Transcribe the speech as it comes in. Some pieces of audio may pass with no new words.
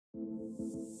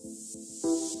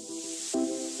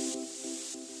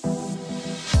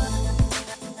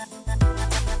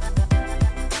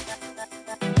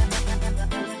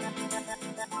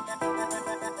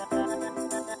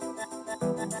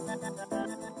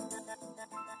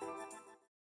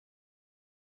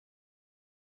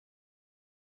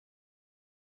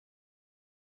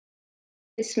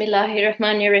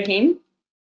Bismillahirrahmanirrahim.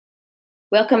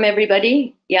 Welcome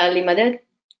everybody. Ya Ali Madad.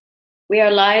 We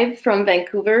are live from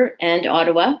Vancouver and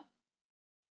Ottawa.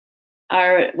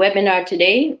 Our webinar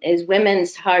today is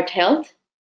Women's Heart Health,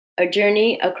 a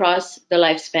journey across the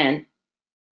lifespan.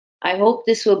 I hope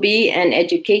this will be an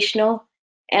educational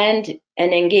and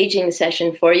an engaging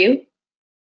session for you.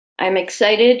 I'm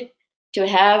excited to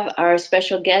have our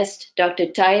special guest, Dr.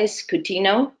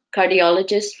 Coutinho,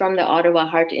 cardiologist from the Ottawa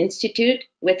Heart Institute,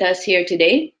 with us here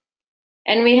today.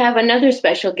 And we have another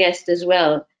special guest as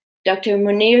well, Dr.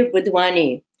 Munir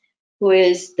Budwani, who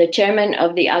is the chairman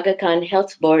of the Aga Khan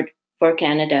Health Board for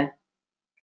Canada.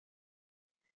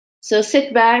 So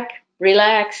sit back,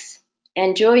 relax,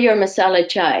 enjoy your masala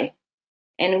chai,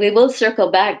 and we will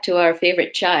circle back to our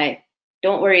favorite chai.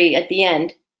 Don't worry at the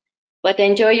end, but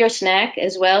enjoy your snack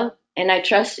as well, and I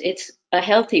trust it's a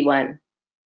healthy one.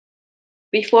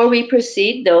 Before we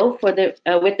proceed, though, with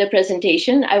the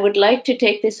presentation, I would like to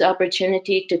take this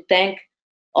opportunity to thank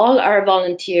all our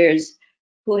volunteers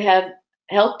who have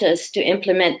helped us to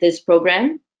implement this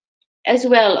program, as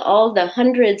well all the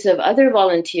hundreds of other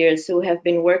volunteers who have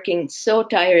been working so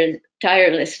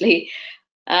tirelessly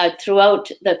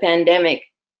throughout the pandemic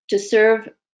to serve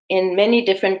in many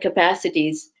different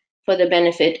capacities for the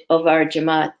benefit of our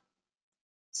Jamaat.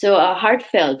 So a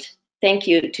heartfelt thank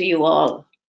you to you all.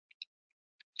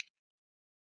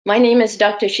 My name is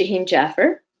Dr. Shahin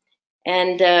Jaffer,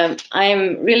 and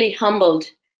I'm really humbled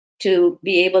to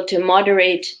be able to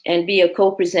moderate and be a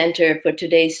co-presenter for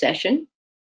today's session.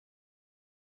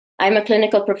 I'm a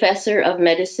clinical professor of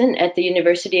medicine at the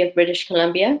University of British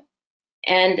Columbia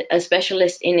and a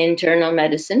specialist in internal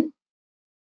medicine.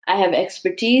 I have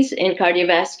expertise in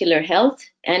cardiovascular health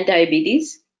and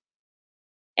diabetes.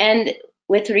 And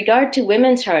with regard to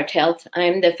women's heart health,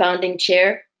 I'm the founding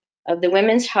chair of the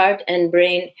Women's Heart and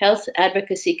Brain Health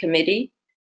Advocacy Committee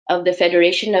of the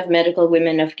Federation of Medical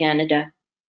Women of Canada.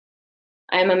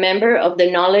 I am a member of the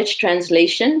Knowledge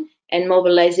Translation and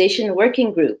Mobilization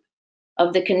Working Group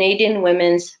of the Canadian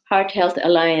Women's Heart Health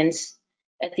Alliance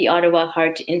at the Ottawa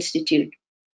Heart Institute.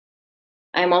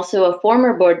 I am also a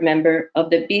former board member of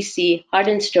the BC Heart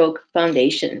and Stroke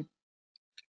Foundation.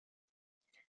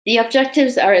 The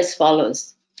objectives are as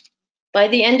follows. By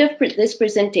the end of this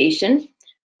presentation,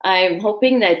 I'm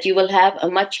hoping that you will have a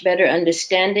much better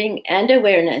understanding and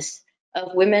awareness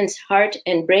of women's heart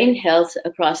and brain health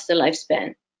across the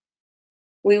lifespan.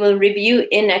 We will review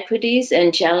inequities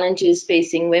and challenges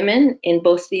facing women in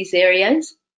both these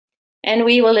areas, and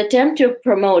we will attempt to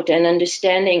promote an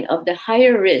understanding of the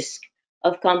higher risk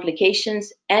of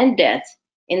complications and death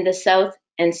in the South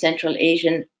and Central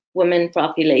Asian women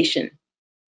population.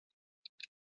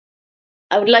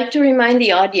 I would like to remind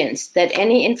the audience that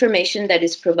any information that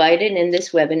is provided in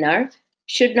this webinar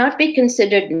should not be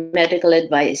considered medical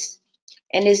advice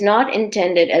and is not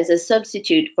intended as a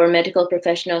substitute for medical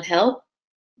professional help,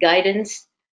 guidance,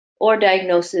 or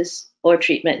diagnosis or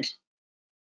treatment.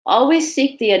 Always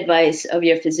seek the advice of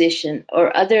your physician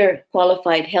or other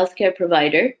qualified healthcare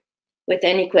provider with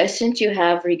any questions you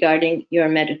have regarding your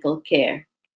medical care.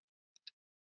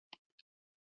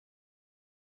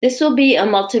 This will be a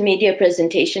multimedia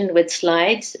presentation with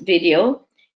slides, video,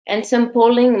 and some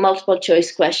polling multiple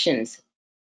choice questions.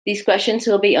 These questions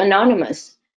will be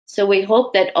anonymous, so we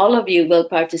hope that all of you will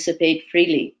participate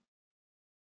freely.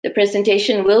 The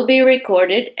presentation will be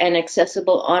recorded and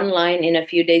accessible online in a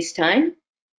few days' time.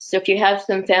 So if you have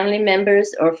some family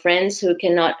members or friends who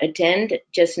cannot attend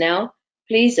just now,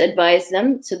 please advise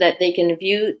them so that they can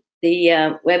view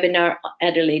the webinar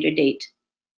at a later date.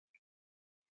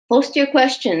 Post your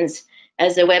questions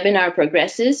as the webinar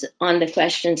progresses on the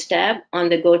questions tab on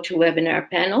the GoToWebinar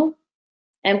panel.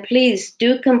 And please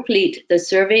do complete the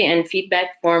survey and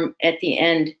feedback form at the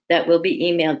end that will be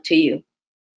emailed to you.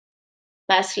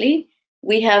 Lastly,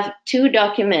 we have 2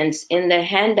 documents in the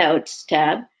handouts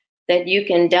tab that you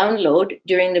can download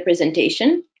during the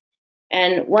presentation.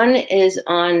 And one is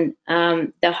on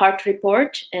the heart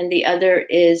report, and the other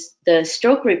is the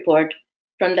stroke report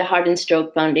from the Heart and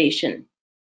Stroke Foundation.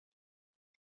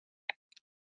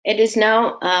 It is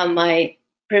now my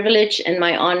privilege and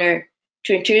my honor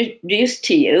to introduce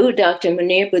to you Dr.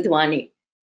 Munir Budwani,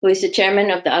 who is the chairman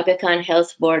of the Aga Khan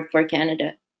Health Board for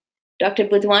Canada. Dr.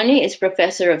 Budwani is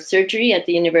professor of surgery at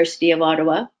the University of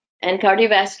Ottawa and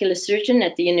cardiovascular surgeon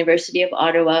at the University of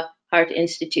Ottawa Heart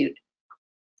Institute.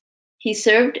 He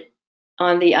served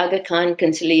on the Aga Khan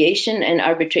Conciliation and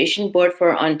Arbitration Board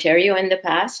for Ontario in the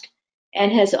past,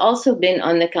 and has also been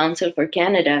on the Council for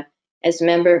Canada as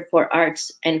member for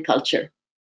Arts and Culture.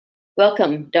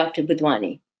 Welcome, Dr.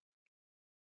 Budwani.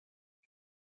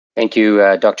 Thank you,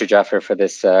 Dr. Jaffer, for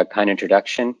this kind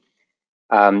introduction.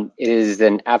 It is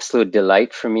an absolute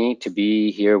delight for me to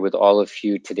be here with all of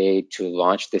you today to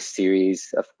launch this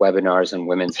series of webinars on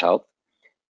women's health.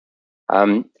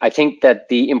 I think that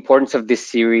the importance of this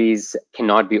series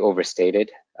cannot be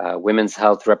overstated. Women's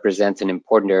health represents an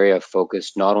important area of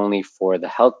focus, not only for the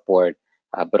Health Board,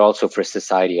 but also for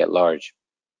society at large.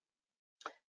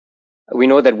 We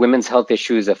know that women's health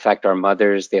issues affect our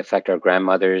mothers, they affect our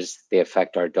grandmothers, they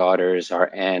affect our daughters,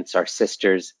 our aunts, our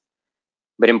sisters.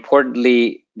 But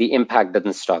importantly, the impact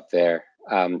doesn't stop there.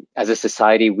 As a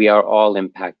society, we are all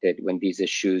impacted when these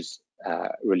issues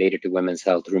related to women's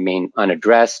health remain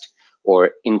unaddressed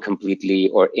or incompletely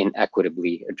or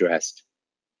inequitably addressed.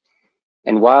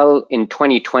 And while in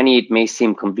 2020, it may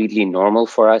seem completely normal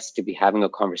for us to be having a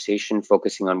conversation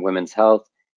focusing on women's health,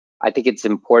 I think it's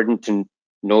important to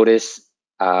notice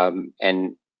that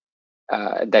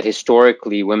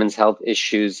historically women's health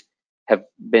issues have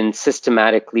been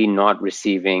systematically not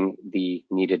receiving the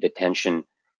needed attention.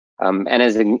 And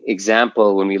as an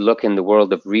example, when we look in the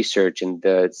world of research in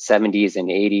the 70s and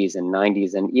 80s and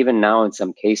 90s, and even now in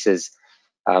some cases,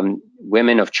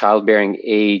 women of childbearing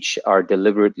age are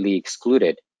deliberately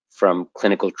excluded from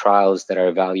clinical trials that are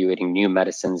evaluating new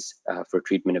medicines for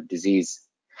treatment of disease.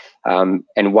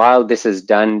 And while this is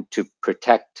done to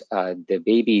protect the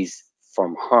babies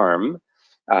from harm,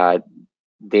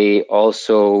 they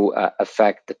also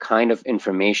affect the kind of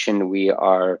information we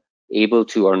are able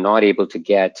to or not able to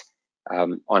get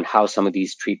on how some of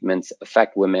these treatments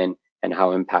affect women and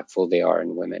how impactful they are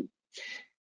in women.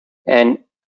 And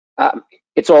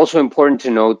it's also important to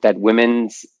note that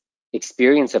women's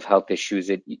experience of health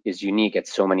issues is unique at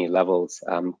so many levels.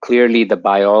 Clearly, the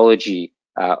biology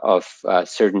of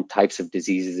certain types of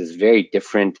diseases is very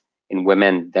different in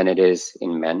women than it is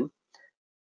in men.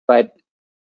 But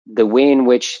the way in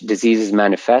which diseases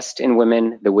manifest in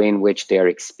women, the way in which they are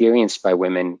experienced by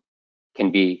women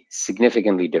can be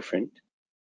significantly different.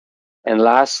 And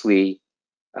lastly,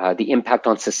 the impact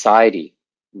on society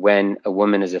when a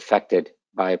woman is affected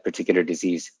by a particular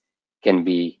disease can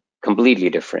be completely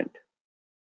different.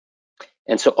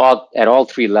 And so at all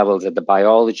three levels, at the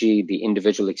biology, the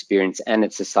individual experience, and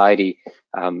at society,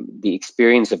 the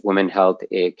experience of women's health,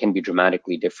 it can be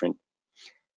dramatically different.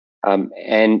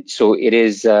 And so it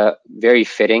is very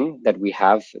fitting that we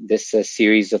have this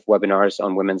series of webinars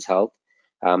on women's health.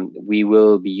 We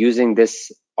will be using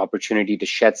this opportunity to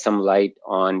shed some light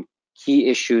on key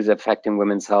issues affecting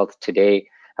women's health today,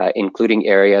 including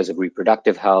areas of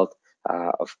reproductive health,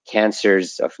 of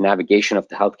cancers, of navigation of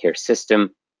the healthcare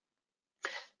system.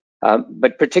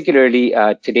 But particularly,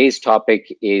 today's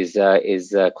topic is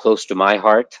close to my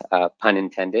heart, pun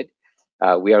intended.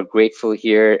 We are grateful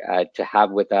here to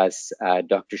have with us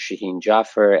Dr. Shahin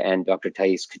Jaffer and Dr.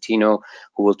 Coutinho,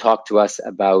 who will talk to us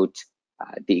about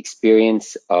the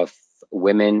experience of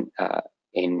women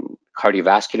in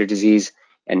cardiovascular disease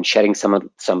and shedding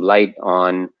some light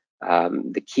on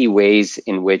the key ways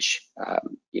in which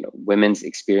women's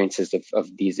experiences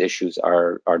of these issues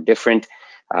are different,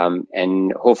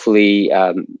 and hopefully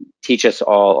teach us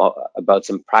all about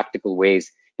some practical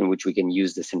ways in which we can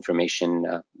use this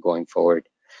information going forward.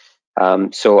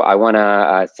 So I want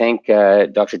to thank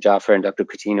Dr. Jaffer and Dr.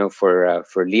 Coutinho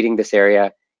for leading this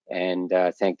area, and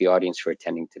thank the audience for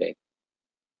attending today.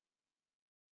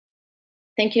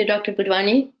 Thank you, Dr.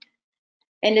 Budwani.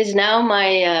 And it is now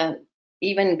my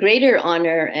even greater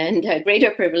honor and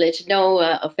greater privilege, no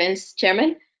offense,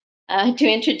 Chairman, to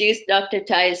introduce Dr.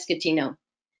 Coutinho.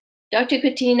 Dr.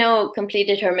 Coutinho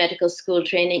completed her medical school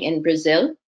training in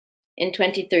Brazil. In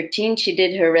 2013, she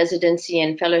did her residency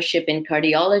and fellowship in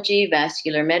cardiology,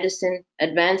 vascular medicine,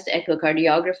 advanced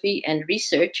echocardiography, and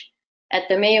research at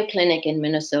the Mayo Clinic in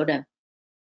Minnesota.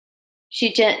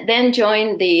 She then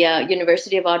joined the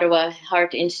University of Ottawa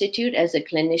Heart Institute as a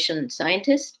clinician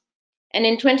scientist, and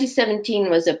in 2017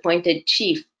 was appointed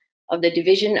chief of the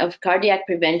Division of Cardiac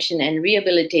Prevention and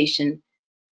Rehabilitation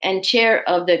and chair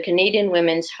of the Canadian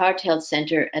Women's Heart Health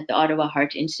Center at the Ottawa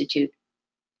Heart Institute.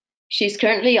 She's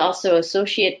currently also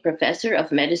Associate Professor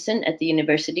of Medicine at the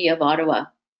University of Ottawa.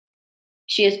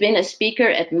 She has been a speaker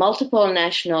at multiple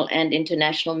national and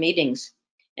international meetings,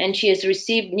 and she has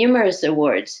received numerous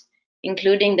awards,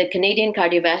 including the Canadian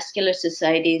Cardiovascular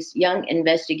Society's Young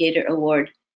Investigator Award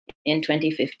in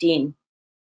 2015.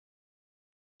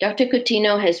 Dr.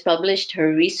 Coutinho has published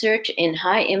her research in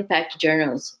high-impact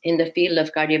journals in the field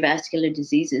of cardiovascular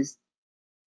diseases,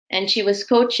 and she was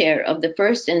co-chair of the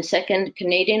first and second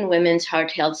Canadian Women's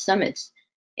Heart Health Summits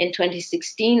in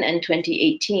 2016 and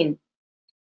 2018.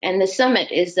 And the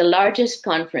summit is the largest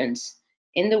conference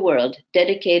in the world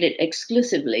dedicated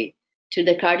exclusively to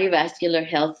the cardiovascular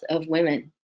health of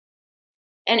women.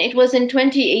 And it was in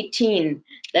 2018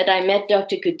 that I met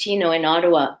Dr. Coutinho in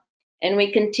Ottawa, and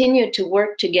we continued to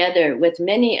work together with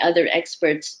many other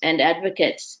experts and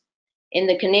advocates in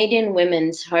the Canadian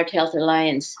Women's Heart Health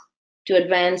Alliance to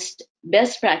advance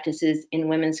best practices in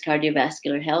women's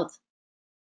cardiovascular health.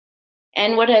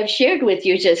 And what I've shared with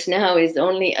you just now is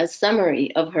only a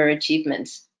summary of her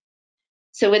achievements.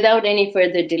 So without any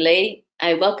further delay,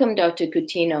 I welcome Dr.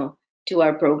 Coutinho to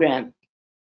our program.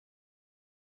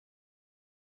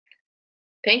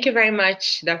 Thank you very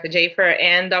much, Dr. Jaffer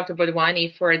and Dr.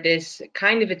 Bodwani, for this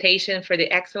kind invitation, for the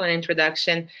excellent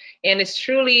introduction. And it's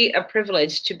truly a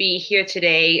privilege to be here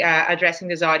today addressing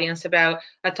this audience about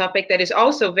a topic that is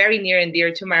also very near and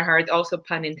dear to my heart, also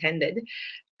pun intended.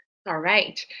 All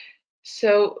right.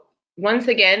 So once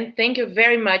again, thank you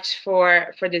very much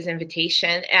for this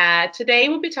invitation. Today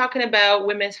we'll be talking about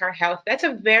women's heart health. That's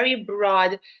a very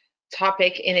broad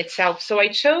topic in itself. So I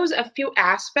chose a few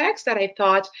aspects that I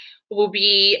thought will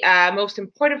be most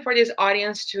important for this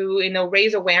audience to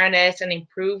raise awareness and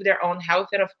improve their own health.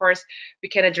 And of course, we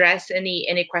can address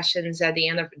any questions at the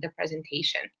end of the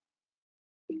presentation.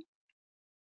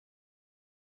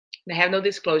 I have no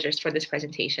disclosures for this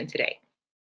presentation today.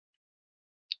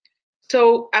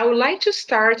 So I would like to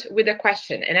start with a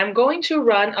question, and I'm going to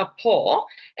run a poll,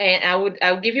 and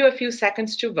I'll give you a few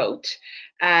seconds to vote.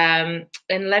 And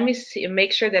let me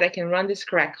make sure that I can run this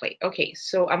correctly. Okay,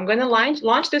 so I'm going to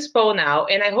launch this poll now,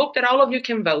 and I hope that all of you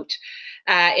can vote.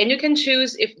 And you can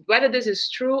choose whether this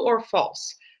is true or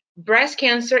false. Breast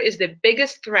cancer is the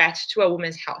biggest threat to a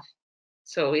woman's health.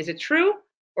 So is it true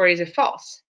or is it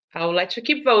false? I'll let you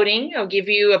keep voting. I'll give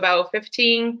you about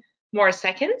 15 more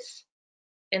seconds,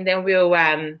 and then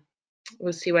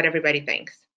we'll see what everybody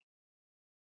thinks.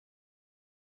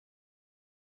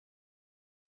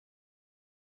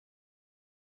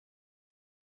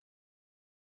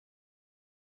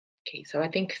 Okay, so I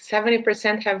think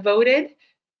 70% have voted.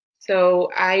 So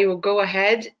I will go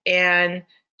ahead and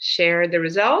share the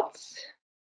results.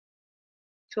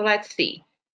 So let's see.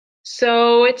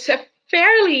 So it's a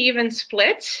fairly even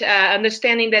split,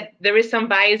 understanding that there is some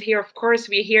bias here. Of course,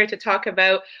 we're here to talk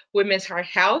about women's heart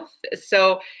health.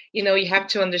 So, you have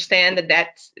to understand that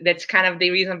that's kind of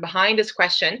the reason behind this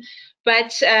question.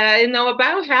 But,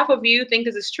 about half of you think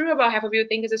this is true, about half of you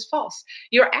think this is false.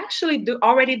 You're actually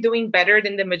already doing better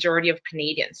than the majority of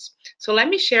Canadians. So let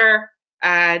me share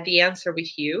the answer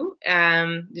with you.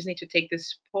 Just need to take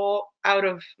this poll out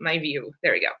of my view.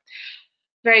 There we go.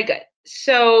 Very good.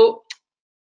 So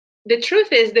the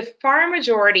truth is, the far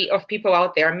majority of people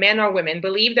out there, men or women,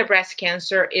 believe that breast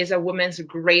cancer is a woman's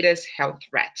greatest health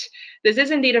threat. This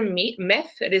is indeed a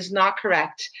myth. It is not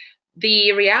correct.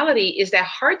 The reality is that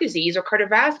heart disease or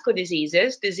cardiovascular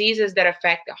diseases that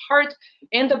affect the heart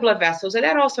and the blood vessels, and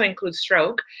that also includes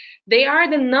stroke, they are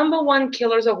the #1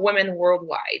 killers of women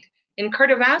worldwide. And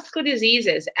cardiovascular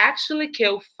diseases actually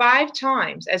kill 5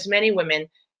 times as many women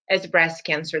as breast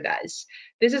cancer does.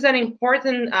 This is an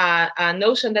important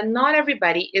notion that not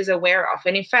everybody is aware of.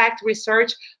 And in fact,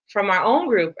 research from our own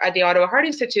group at the Ottawa Heart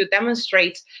Institute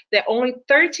demonstrates that only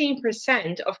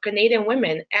 13% of Canadian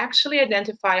women actually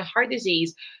identify heart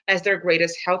disease as their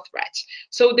greatest health threat.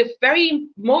 So the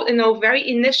very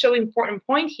initial important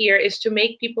point here is to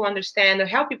make people understand, or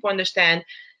help people understand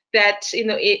that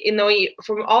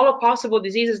from all the possible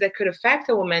diseases that could affect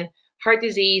a woman, heart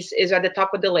disease is at the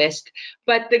top of the list.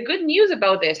 But the good news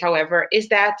about this, however, is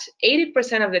that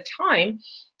 80% of the time,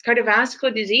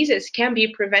 cardiovascular diseases can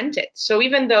be prevented. So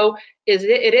even though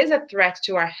it is a threat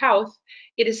to our health,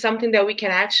 it is something that we can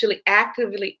actually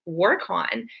actively work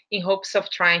on in hopes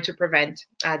of trying to prevent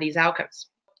these outcomes.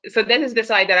 So this is the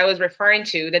slide that I was referring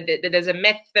to, that there's a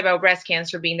myth about breast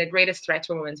cancer being the greatest threat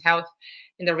to women's health.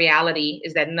 And the reality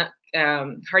is that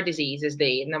heart disease is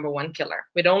the #1 killer,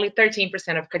 with only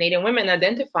 13% of Canadian women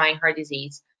identifying heart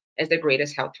disease as the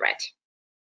greatest health threat.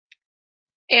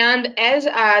 And as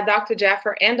Dr.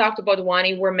 Jaffer and Dr.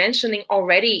 Bodwani were mentioning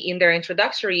already in their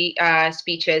introductory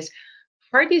speeches,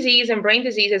 heart disease and brain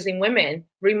diseases in women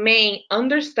remain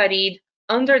understudied,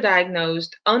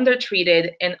 underdiagnosed,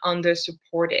 undertreated, and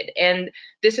undersupported. And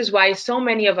this is why so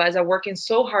many of us are working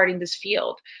so hard in this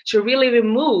field to really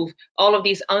remove all of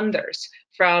these unders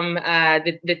from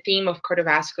the theme of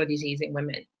cardiovascular disease in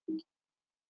women.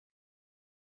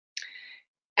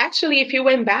 actually, if you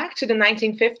went back to the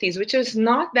 1950s, which is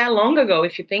not that long ago,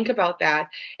 if you think about that,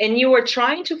 and you were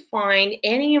trying to find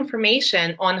any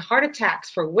information on heart attacks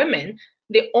for women,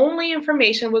 the only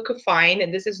information we could find,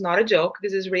 and this is not a joke,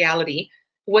 this is reality,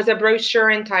 was a brochure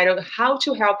entitled How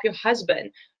to Help Your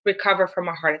Husband Recover from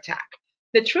a Heart Attack.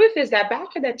 The truth is that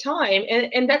back at that time,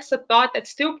 and that's the thought that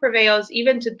still prevails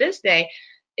even to this day,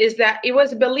 is that it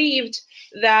was believed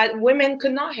that women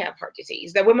could not have heart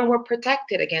disease, that women were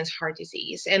protected against heart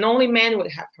disease, and only men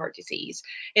would have heart disease.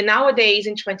 And nowadays,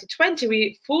 in 2020,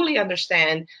 we fully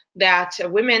understand that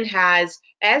women has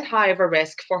as high of a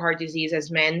risk for heart disease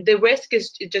as men. The risk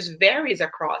it just varies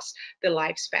across the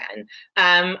lifespan,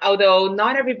 although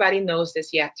not everybody knows this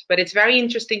yet. But it's very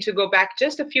interesting to go back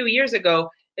just a few years ago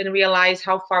and realize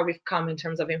how far we've come in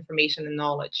terms of information and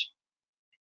knowledge.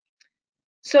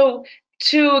 So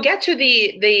to get to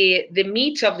the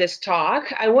meat of this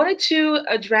talk, I wanted to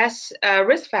address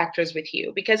risk factors with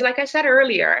you, because like I said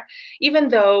earlier, even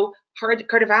though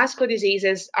cardiovascular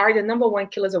diseases are the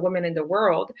 #1 killers of women in the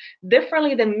world,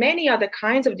 differently than many other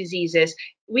kinds of diseases,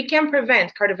 we can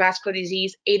prevent cardiovascular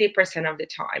disease 80% of the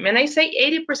time. And I say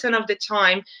 80% of the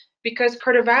time because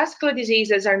cardiovascular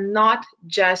diseases are not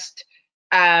just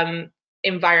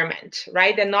environment,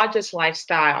 right? They're not just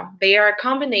lifestyle. They are a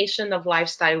combination of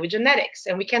lifestyle with genetics,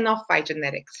 and we cannot fight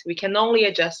genetics. We can only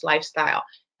adjust lifestyle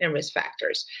and risk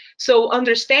factors. So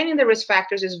understanding the risk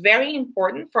factors is very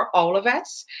important for all of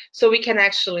us, so we can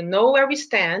actually know where we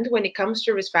stand when it comes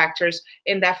to risk factors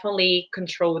and definitely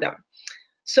control them.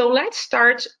 So let's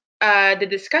start the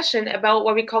discussion about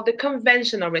what we call the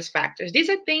conventional risk factors.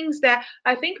 These are things that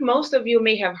I think most of you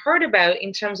may have heard about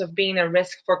in terms of being a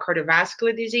risk for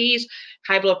cardiovascular disease,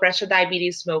 high blood pressure,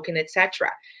 diabetes, smoking,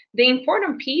 etc. The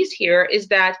important piece here is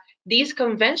that these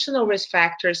conventional risk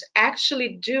factors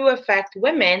actually do affect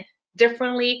women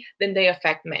differently than they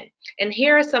affect men. And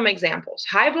here are some examples.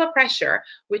 High blood pressure,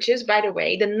 which is, by the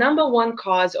way, the #1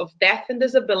 cause of death and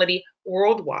disability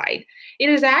worldwide. It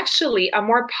is actually a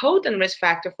more potent risk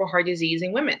factor for heart disease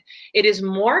in women. It is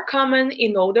more common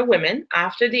in older women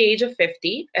after the age of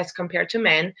 50 as compared to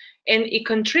men, and it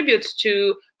contributes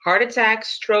to heart attacks,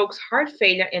 strokes, heart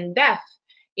failure, and death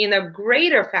in a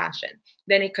greater fashion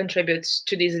than it contributes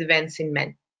to these events in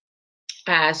men.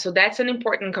 So that's an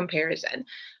important comparison.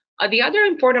 The other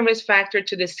important risk factor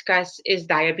to discuss is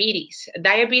diabetes.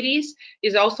 Diabetes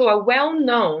is also a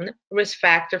well-known risk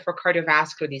factor for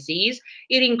cardiovascular disease.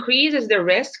 It increases the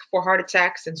risk for heart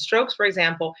attacks and strokes, for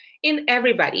example, in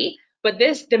everybody, but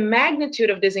the magnitude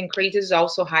of this increase is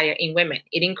also higher in women.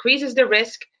 It increases the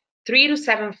risk 3 to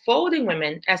 7-fold in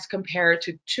women as compared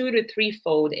to 2 to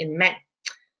 3-fold in men.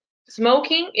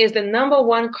 Smoking is the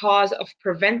 #1 cause of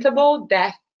preventable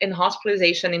death and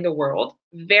hospitalization in the world.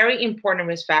 Very important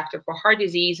risk factor for heart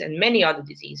disease and many other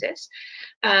diseases,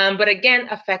 but again,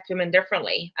 affect women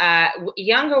differently.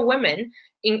 Younger women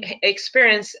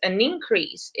experience an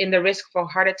increase in the risk for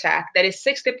heart attack that is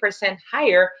 60%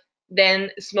 higher than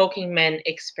smoking men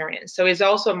experience. So it's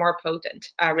also a more potent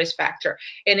risk factor.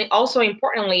 And also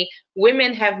importantly,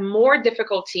 women have more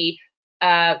difficulty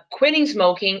quitting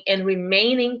smoking and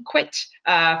remaining quit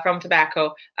from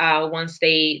tobacco once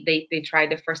they try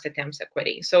the first attempts at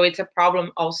quitting. So it's a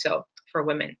problem also for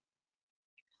women.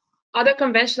 Other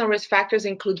conventional risk factors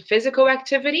include physical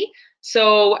activity.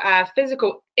 So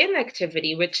physical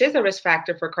inactivity, which is a risk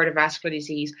factor for cardiovascular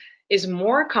disease, is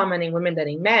more common in women than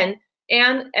in men.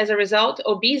 And as a result,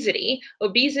 obesity.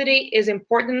 Obesity is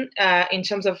important in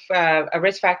terms of a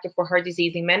risk factor for heart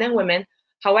disease in men and women.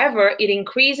 However, it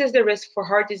increases the risk for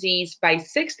heart disease by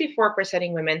 64%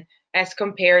 in women as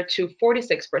compared to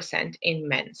 46% in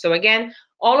men. So again,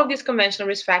 all of these conventional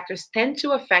risk factors tend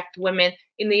to affect women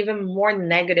in an even more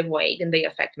negative way than they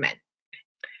affect men.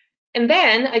 And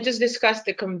then I just discussed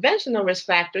the conventional risk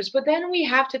factors, but then we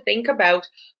have to think about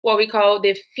what we call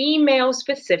the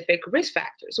female-specific risk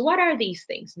factors. What are these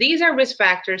things? These are risk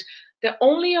factors that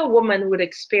only a woman would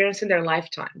experience in their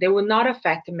lifetime. They will not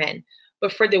affect men.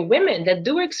 But for the women that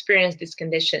do experience these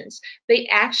conditions, they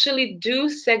actually do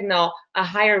signal a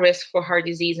higher risk for heart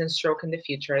disease and stroke in the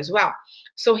future as well.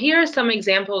 So here are some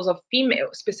examples of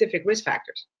female-specific risk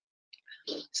factors.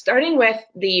 Starting with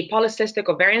the polycystic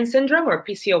ovarian syndrome, or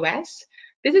PCOS.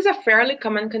 This is a fairly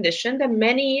common condition that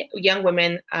many young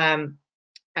women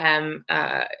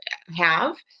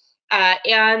have.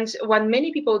 And what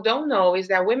many people don't know is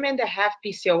that women that have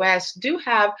PCOS do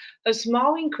have a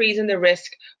small increase in the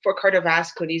risk for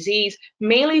cardiovascular disease,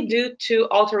 mainly due to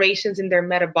alterations in their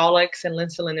metabolics and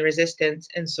insulin resistance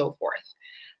and so forth.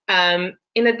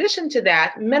 In addition to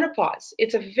that, menopause.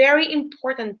 It's a very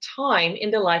important time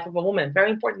in the life of a woman, very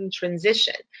important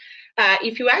transition.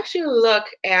 if you actually look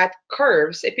at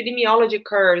curves, epidemiology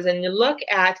curves, and you look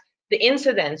at the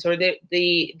incidence or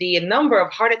the number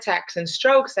of heart attacks and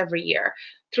strokes every year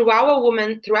throughout a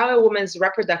woman's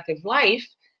reproductive life,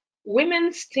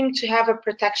 women seem to have a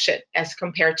protection as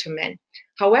compared to men.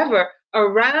 However,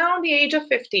 around the age of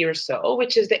 50 or so,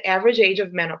 which is the average age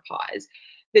of menopause,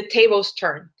 the tables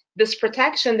turn. This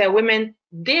protection that women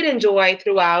did enjoy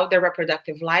throughout their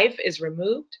reproductive life is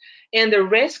removed, and the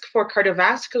risk for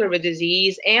cardiovascular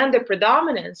disease and the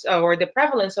predominance or the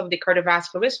prevalence of the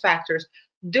cardiovascular risk factors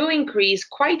do increase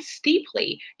quite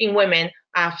steeply in women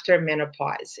after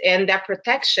menopause, and that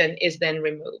protection is then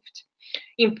removed.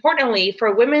 Importantly,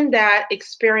 for women that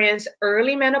experience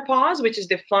early menopause, which is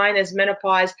defined as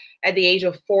menopause at the age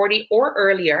of 40 or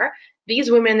earlier, these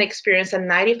women experience a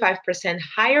 95%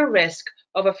 higher risk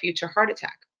of a future heart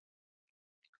attack.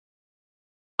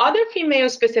 Other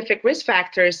female-specific risk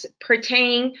factors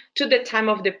pertain to the time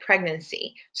of the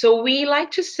pregnancy. So we like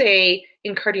to say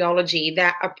in cardiology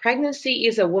that a pregnancy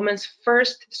is a woman's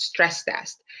first stress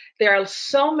test. There are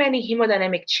so many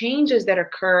hemodynamic changes that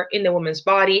occur in the woman's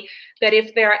body that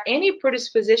if there are any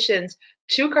predispositions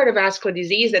to cardiovascular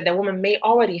disease that the woman may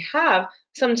already have,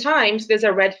 sometimes there's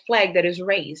a red flag that is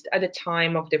raised at the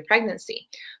time of the pregnancy.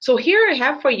 So here I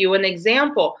have for you an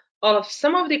example of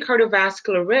some of the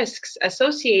cardiovascular risks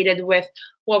associated with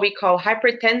what we call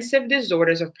hypertensive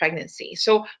disorders of pregnancy.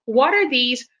 So what are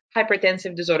these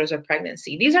hypertensive disorders of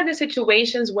pregnancy? These are the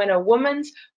situations when a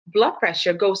woman's blood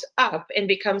pressure goes up and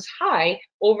becomes high,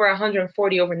 over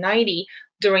 140 over 90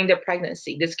 during the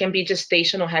pregnancy. This can be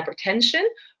gestational hypertension,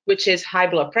 which is high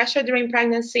blood pressure during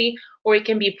pregnancy, or it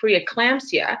can be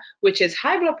preeclampsia, which is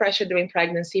high blood pressure during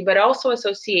pregnancy, but also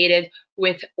associated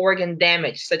with organ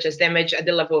damage, such as damage at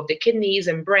the level of the kidneys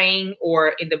and brain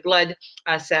or in the blood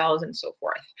cells and so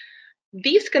forth.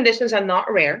 These conditions are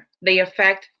not rare. They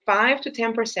affect 5 to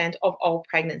 10% of all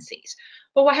pregnancies.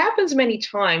 But what happens many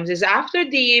times is after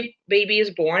the baby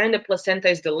is born and the placenta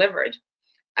is delivered,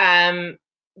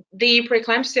 the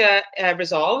preeclampsia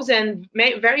resolves, and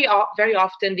very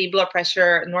often the blood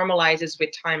pressure normalizes with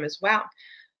time as well.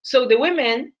 So the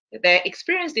women that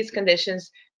experience these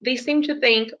conditions, they seem to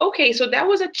think, okay, so that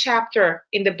was a chapter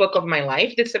in the book of my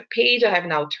life. It's a page I have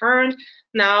now turned.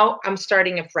 Now I'm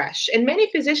starting afresh. And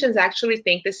many physicians actually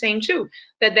think the same too,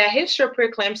 that the history of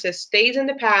preeclampsia stays in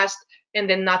the past and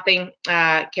then nothing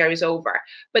carries over.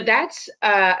 But that's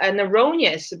an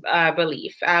erroneous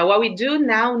belief. What we do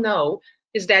now know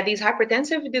is that these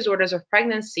hypertensive disorders of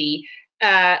pregnancy,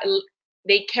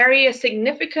 they carry a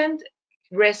significant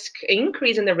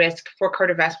increase in the risk for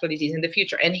cardiovascular disease in the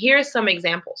future. And here are some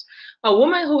examples. A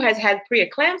woman who has had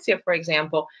preeclampsia, for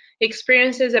example,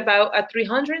 experiences about a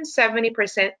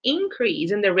 370%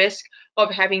 increase in the risk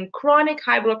of having chronic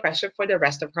high blood pressure for the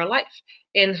rest of her life.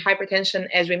 And hypertension,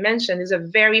 as we mentioned, is a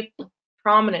very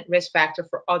prominent risk factor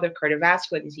for other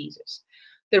cardiovascular diseases.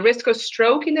 The risk of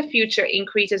stroke in the future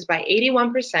increases by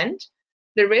 81%.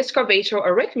 The risk of atrial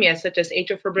arrhythmia, such as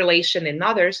atrial fibrillation and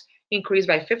others, increase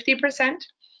by 50%.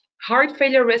 Heart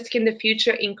failure risk in the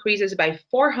future increases by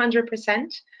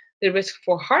 400%. The risk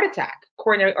for heart attack,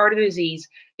 coronary artery disease,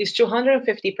 is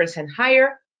 250%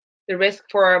 higher. The risk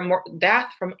for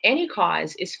death from any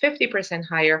cause is 50%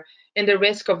 higher, and the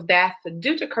risk of death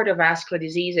due to cardiovascular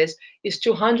diseases is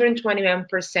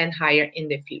 221% higher in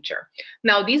the future.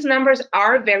 Now, these numbers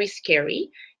are very scary,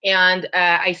 and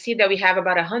I see that we have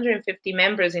about 150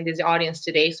 members in this audience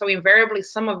today, so invariably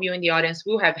some of you in the audience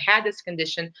will have had this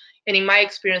condition, and in my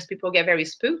experience, people get very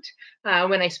spooked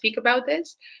when I speak about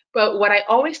this. But what I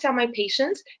always tell my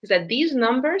patients is that these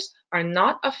numbers are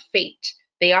not a fate.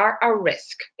 They are a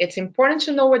risk. It's important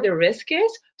to know what the risk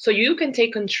is so you can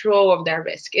take control of that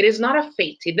risk. It is not a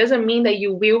fate. It doesn't mean that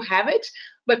you will have it,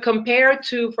 but compared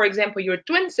to, for example, your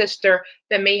twin sister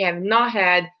that may have not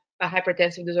had a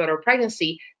hypertensive disorder or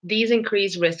pregnancy, these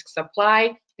increased risks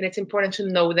apply, and it's important to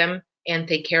know them and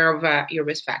take care of your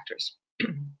risk factors.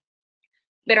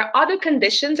 There are other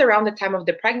conditions around the time of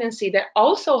the pregnancy that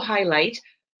also highlight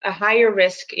a higher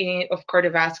risk of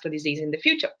cardiovascular disease in the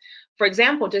future. For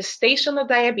example, gestational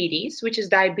diabetes, which is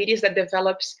diabetes that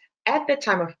develops at the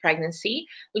time of pregnancy,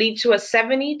 lead to a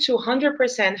 70 to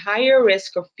 100% higher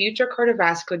risk of future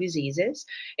cardiovascular diseases.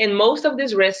 And most of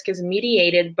this risk is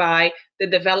mediated by the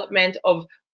development of,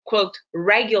 quote,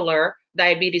 regular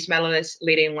diabetes mellitus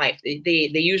later in life,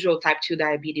 the usual type 2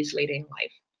 diabetes later in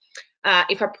life.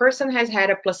 If a person has had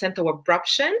a placental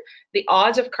abruption, the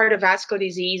odds of cardiovascular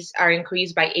disease are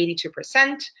increased by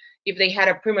 82%. If they had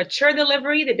a premature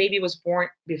delivery, the baby was born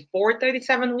before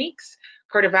 37 weeks,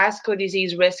 cardiovascular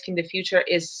disease risk in the future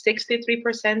is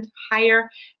 63% higher.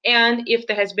 And if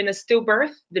there has been a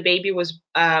stillbirth, the baby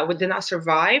did not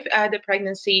survive the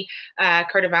pregnancy,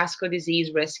 cardiovascular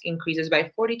disease risk increases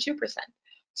by 42%.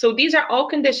 So these are all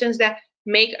conditions that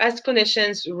make us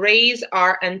clinicians raise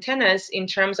our antennas in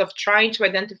terms of trying to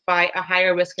identify a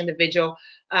higher risk individual,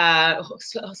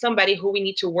 somebody who we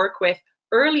need to work with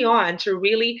early on to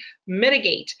really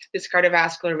mitigate this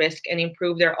cardiovascular risk and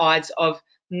improve their odds of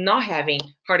not having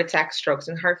heart attacks, strokes,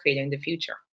 and heart failure in the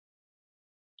future.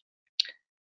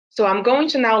 So I'm going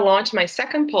to now launch my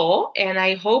second poll, and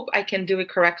I hope I can do it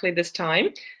correctly this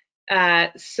time.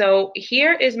 So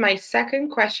here is my second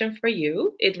question for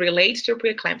you. It relates to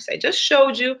preeclampsia. I just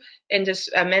showed you and just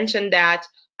mentioned that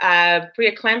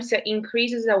preeclampsia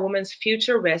increases a woman's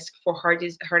future risk for heart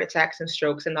attacks and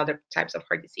strokes and other types of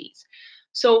heart disease.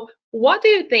 So what do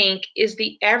you think is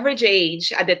the average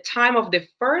age at the time of the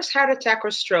first heart attack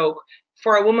or stroke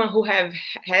for a woman who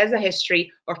has a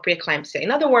history of preeclampsia? In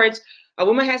other words, a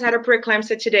woman has had a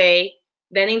preeclampsia today,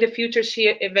 then in the future she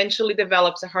eventually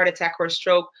develops a heart attack or a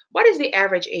stroke. What is the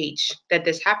average age that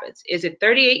this happens? Is it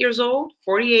 38 years old,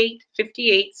 48,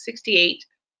 58, 68,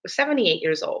 or 78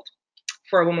 years old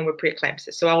for a woman with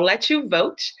preeclampsia? So I'll let you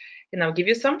vote, and I'll give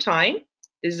you some time.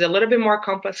 This is a little bit more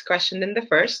complex question than the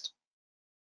first,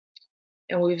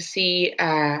 and we'll see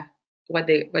what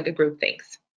the group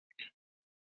thinks.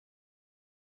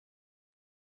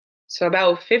 So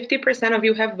about 50% of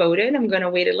you have voted. I'm going to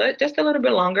wait just a little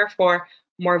bit longer for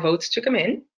more votes to come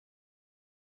in.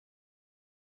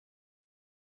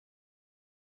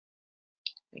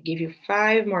 I give you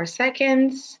 5 more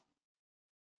seconds.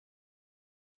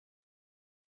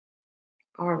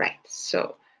 All right,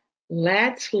 so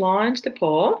let's launch the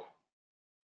poll.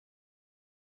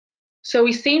 So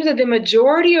it seems that the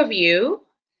majority of you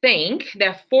think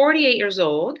that 48 years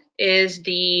old is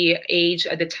the age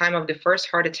at the time of the first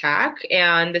heart attack,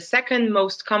 and the second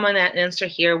most common answer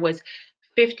here was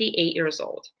 58 years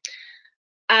old.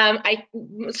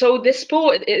 So this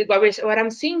poll, what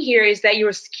I'm seeing here is that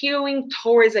you're skewing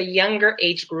towards a younger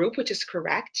age group, which is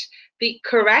correct. The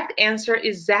correct answer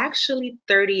is actually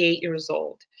 38 years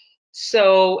old.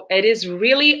 So it is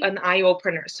really an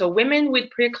eye-opener. So women with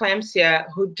preeclampsia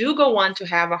who do go on to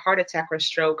have a heart attack or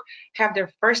stroke have their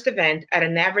first event at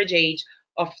an average age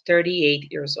of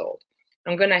 38 years old.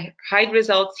 I'm going to hide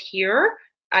results here.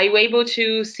 Are you able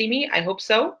to see me? I hope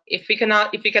so. If you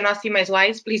cannot see my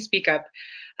slides, please speak up.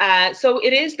 So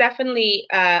it is definitely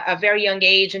a very young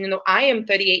age, and I am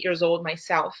 38 years old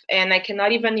myself, and I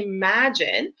cannot even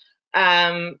imagine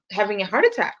having a heart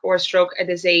attack or a stroke at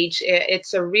this age.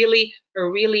 It's a really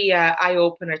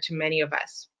eye-opener to many of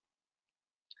us.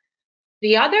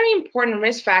 The other important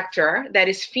risk factor that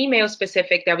is female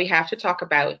specific that we have to talk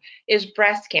about is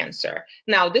breast cancer.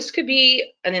 Now, this could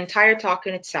be an entire talk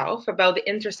in itself about the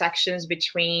intersections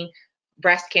between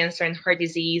breast cancer and heart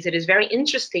disease. It is very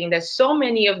interesting that so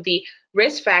many of the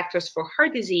risk factors for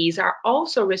heart disease are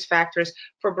also risk factors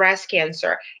for breast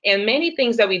cancer. And many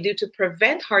things that we do to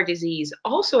prevent heart disease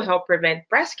also help prevent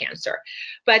breast cancer.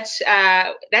 But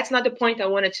that's not the point I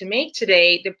wanted to make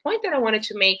today. The point that I wanted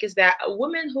to make is that a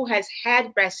woman who has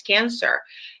had breast cancer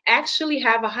actually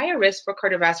have a higher risk for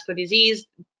cardiovascular disease,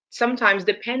 sometimes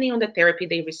depending on the therapy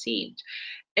they received.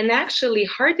 And actually,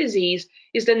 heart disease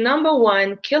is the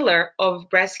 #1 killer of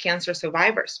breast cancer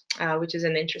survivors, which is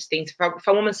an interesting. If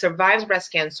a woman survives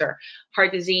breast cancer,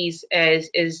 heart disease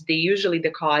is usually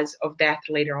the cause of death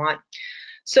later on.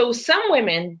 So some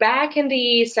women back in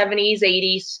the 70s,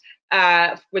 80s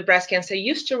with breast cancer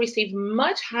used to receive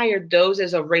much higher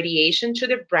doses of radiation to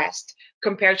the breast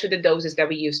compared to the doses that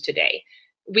we use today.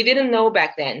 We didn't know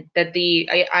back then that the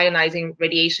ionizing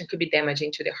radiation could be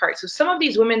damaging to the heart. So some of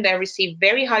these women that receive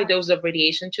very high doses of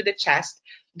radiation to the chest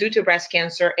due to breast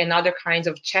cancer and other kinds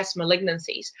of chest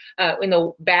malignancies,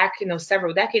 back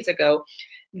several decades ago,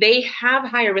 they have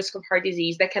higher risk of heart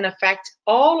disease that can affect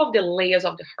all of the layers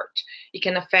of the heart. It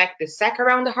can affect the sac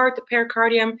around the heart, the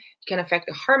pericardium. It can affect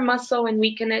the heart muscle and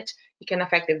weaken it. It can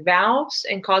affect the valves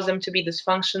and cause them to be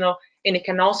dysfunctional. And it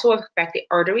can also affect the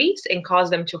arteries and cause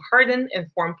them to harden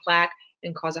and form plaque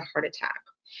and cause a heart attack.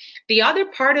 The other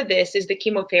part of this is the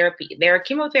chemotherapy. There are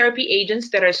chemotherapy agents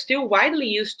that are still widely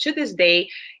used to this day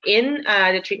in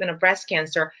the treatment of breast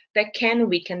cancer that can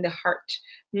weaken the heart.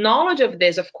 Knowledge of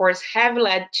this, of course, have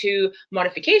led to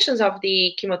modifications of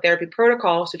the chemotherapy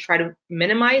protocols to try to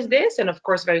minimize this, and of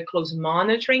course, very close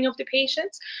monitoring of the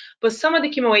patients. But some of the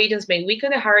chemo agents may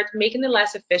weaken the heart, making it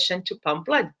less efficient to pump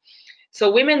blood.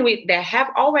 So women that have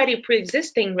already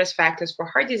pre-existing risk factors for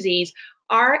heart disease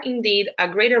are indeed a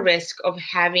greater risk of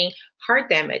having heart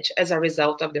damage as a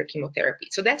result of their chemotherapy.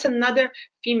 So that's another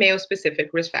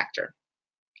female-specific risk factor.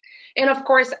 And of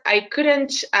course, I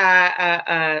couldn't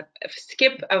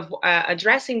skip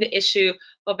addressing the issue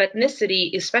of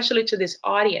ethnicity, especially to this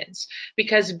audience,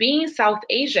 because being South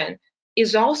Asian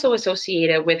is also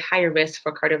associated with higher risk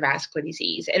for cardiovascular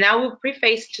disease. And I will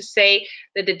preface to say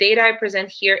that the data I present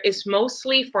here is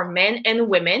mostly for men and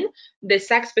women. The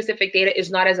sex-specific data is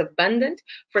not as abundant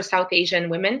for South Asian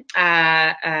women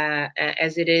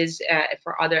as it is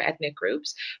for other ethnic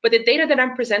groups. But the data that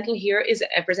I'm presenting here is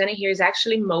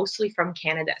actually mostly from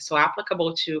Canada, so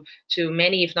applicable to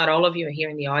many, if not all of you here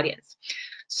in the audience.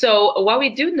 So what we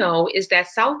do know is that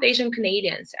South Asian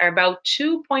Canadians are about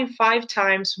 2.5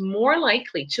 times more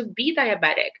likely to be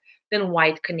diabetic than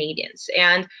white Canadians.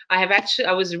 And I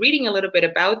was reading a little bit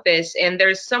about this, and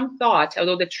there's some thought,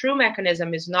 although the true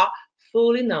mechanism is not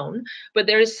fully known, but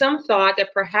there is some thought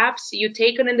that perhaps you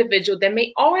take an individual that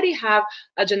may already have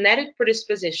a genetic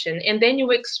predisposition, and then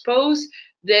you expose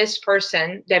this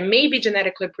person that may be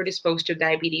genetically predisposed to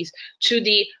diabetes to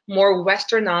the more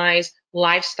westernized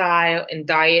lifestyle and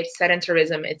diet,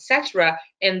 sedentarism, etc.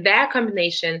 And that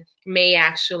combination may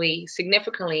actually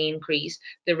significantly increase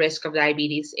the risk of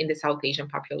diabetes in the South Asian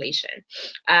population.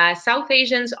 South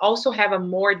Asians also have a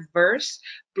more adverse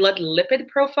blood lipid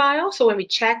profile. So when we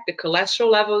check the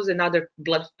cholesterol levels and other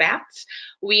blood fats,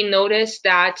 we notice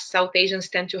that South Asians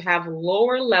tend to have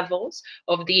lower levels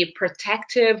of the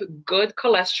protective good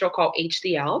cholesterol called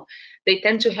HDL. They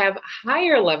tend to have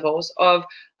higher levels of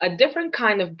a different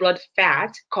kind of blood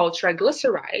fat called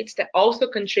triglycerides that also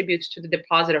contributes to the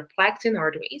deposit of plaques in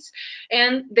arteries.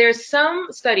 And there's some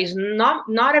studies,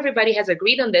 not everybody has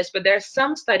agreed on this, but there are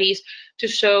some studies to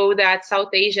show that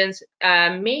South Asians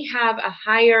may have a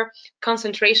higher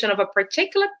concentration of a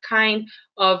particular kind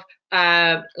of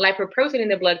lipoprotein in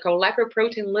the blood called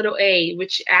lipoprotein a,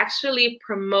 which actually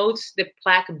promotes the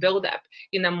plaque buildup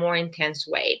in a more intense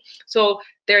way. So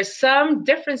there's some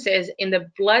differences in the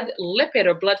blood lipid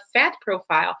or blood fat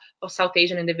profile of South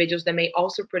Asian individuals that may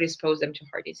also predispose them to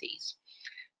heart disease.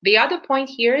 The other point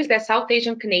here is that South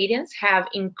Asian Canadians have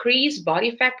increased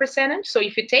body fat percentage. So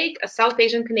if you take a South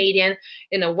Asian Canadian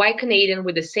and a white Canadian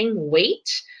with the same weight,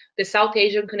 the South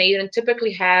Asian Canadian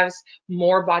typically has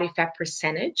more body fat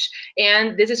percentage.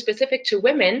 And this is specific to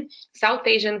women. South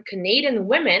Asian Canadian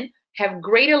women have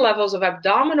greater levels of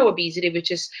abdominal obesity,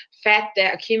 which is fat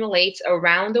that accumulates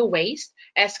around the waist,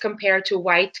 as compared to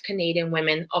white Canadian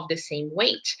women of the same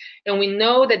weight. And we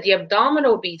know that the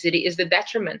abdominal obesity is the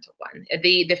detrimental one.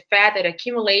 The fat that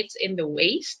accumulates in the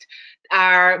waist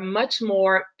are much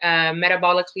more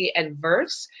metabolically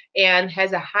adverse and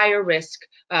has a higher risk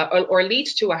or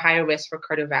leads to a higher risk for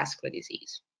cardiovascular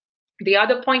disease. The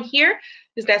other point here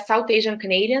is that South Asian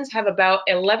Canadians have about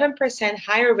 11%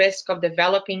 higher risk of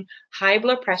developing high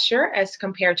blood pressure as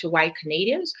compared to white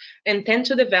Canadians, and tend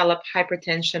to develop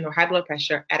hypertension or high blood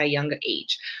pressure at a younger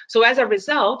age. So as a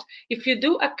result, if you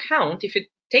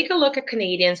take a look at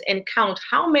Canadians and count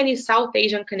how many South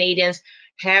Asian Canadians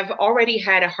have already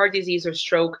had a heart disease or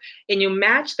stroke, and you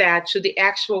match that to the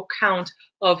actual count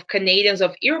of Canadians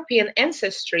of European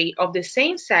ancestry of the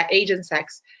same age and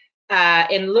sex,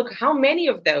 and look how many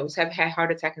of those have had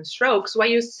heart attack and strokes, what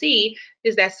you see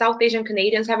is that South Asian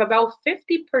Canadians have about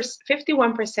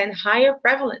 51% higher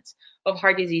prevalence of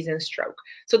heart disease and stroke.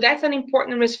 So that's an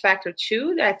important risk factor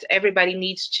too that everybody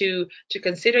needs to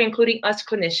consider, including us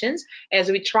clinicians,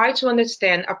 as we try to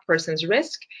understand a person's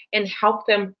risk and help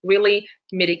them really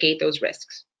mitigate those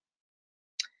risks.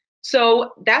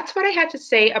 So that's what I had to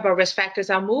say about risk factors.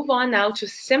 I'll move on now to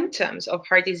symptoms of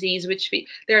heart disease,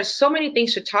 there are so many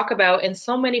things to talk about and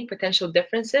so many potential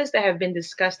differences that have been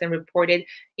discussed and reported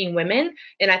in women,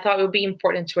 and I thought it would be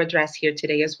important to address here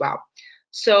today as well.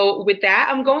 So with that,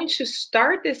 I'm going to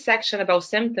start this section about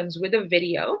symptoms with a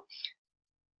video.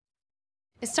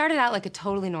 It started out like a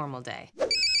totally normal day.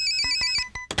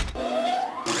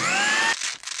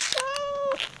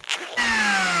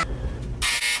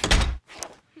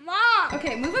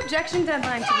 Okay, move objection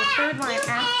deadline to the third line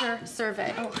after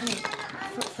survey. Oh, honey,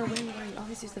 for when you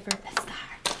always use the verb estar.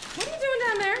 What are you doing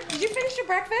down there? Did you finish your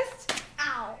breakfast?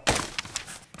 Ow.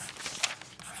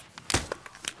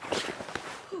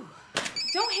 Whew.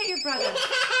 Don't hit your brother.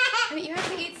 Honey, you have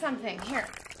to eat something. Here.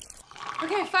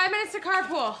 Okay, 5 minutes to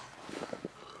carpool.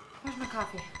 Where's my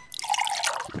coffee?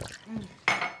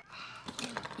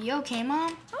 You okay,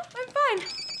 Mom? Oh, I'm fine.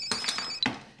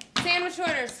 Sandwich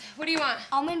orders. What do you want?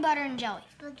 Almond butter and jelly.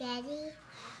 Spaghetti.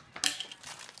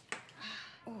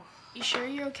 You sure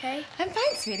you're okay? I'm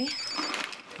fine, sweetie.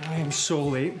 I am so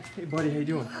late. Hey, buddy, how you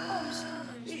doing?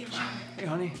 Hey,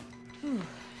 honey.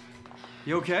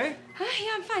 You okay?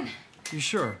 Yeah, I'm fine. You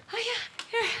sure? Oh, yeah,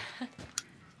 here.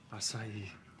 Acai,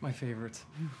 my favorite.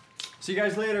 See you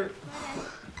guys later.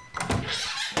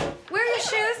 Wear your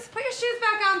shoes. Put your shoes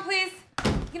back on, please.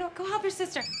 You know, go help your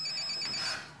sister.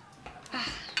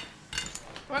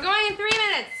 We're going in 3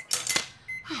 minutes.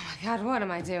 Oh my God, what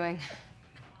am I doing?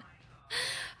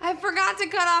 I forgot to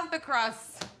cut off the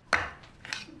crust.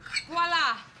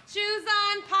 Voila. Shoes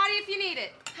on, potty if you need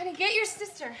it. Honey, get your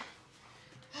sister.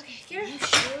 Okay, get your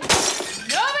shoes.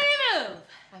 Nobody move.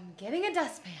 I'm getting a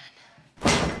dustpan.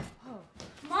 Oh.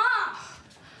 Mom!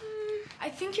 I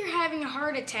think you're having a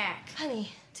heart attack.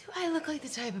 Honey, do I look like the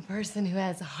type of person who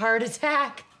has a heart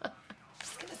attack? I'm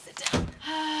just gonna sit down.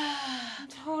 I'm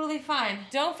totally fine.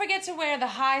 Don't forget to wear the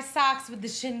high socks with the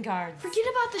shin guards. Forget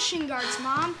about the shin guards,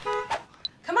 Mom.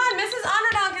 Come on, Mrs.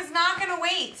 Underdog is not gonna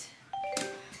wait.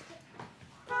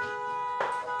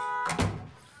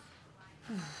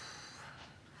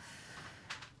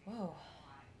 Whoa.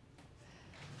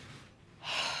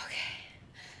 Okay.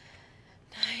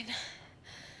 9, 1,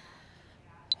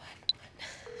 1.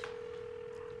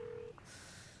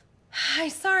 Hi,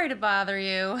 sorry to bother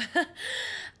you. I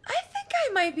think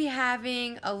I might be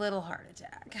having a little heart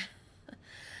attack.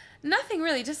 Nothing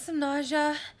really, just some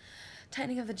nausea,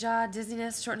 tightening of the jaw,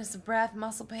 dizziness, shortness of breath,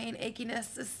 muscle pain,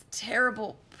 achiness, this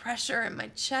terrible pressure in my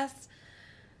chest.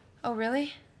 Oh,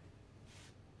 really?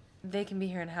 They can be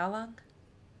here in how long?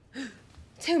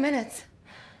 2 minutes.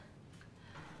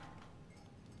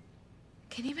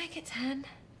 Can you make it 10?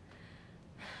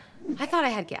 I thought I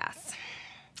had gas.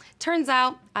 Turns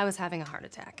out I was having a heart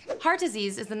attack. Heart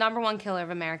disease is the #1 killer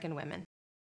of American women.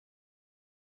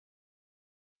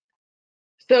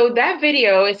 So that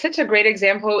video is such a great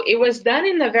example. It was done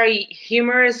in a very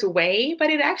humorous way, but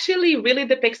it actually really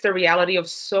depicts the reality of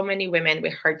so many women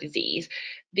with heart disease.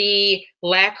 The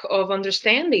lack of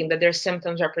understanding that their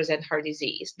symptoms represent heart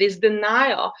disease. This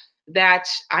denial that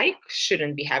I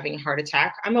shouldn't be having a heart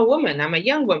attack. I'm a woman. I'm a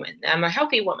young woman. I'm a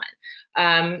healthy woman.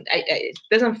 It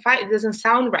doesn't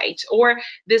sound right. Or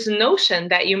this notion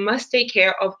that you must take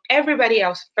care of everybody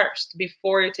else first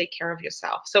before you take care of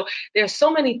yourself. So there are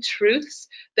so many truths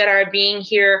that are being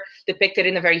here depicted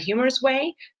in a very humorous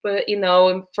way, but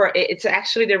it's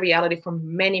actually the reality for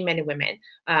many women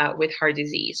with heart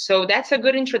disease. So that's a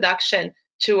good introduction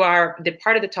to the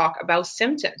part of the talk about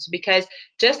symptoms, because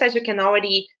just as you can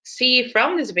already see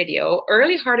from this video,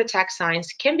 early heart attack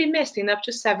signs can be missed in up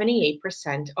to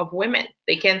 78% of women.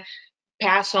 They can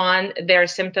pass on their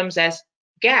symptoms as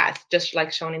gas, just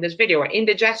like shown in this video, or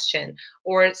indigestion,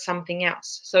 or something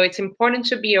else. So it's important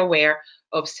to be aware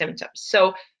of symptoms.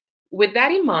 So with that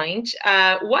in mind,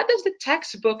 what does the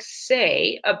textbook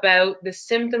say about the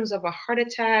symptoms of a heart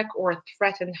attack or a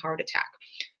threatened heart attack?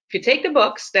 If you take the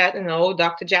books that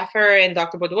Dr. Jaffer and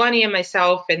Dr. Bodwani and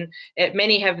myself and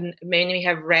many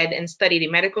have read and studied in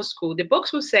medical school, the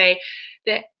books will say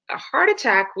that a heart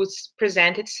attack would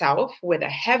present itself with a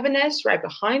heaviness right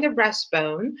behind the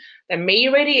breastbone that may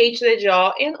radiate to the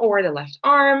jaw and or the left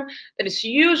arm, that is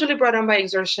usually brought on by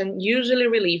exertion, usually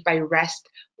relieved by rest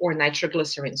or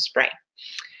nitroglycerin spray.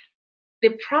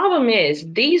 The problem is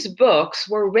these books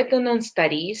were written on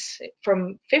studies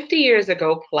from 50 years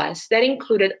ago plus that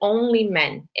included only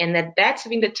men, and that's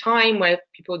been the time where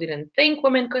people didn't think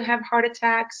women could have heart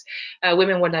attacks.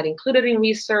 Women were not included in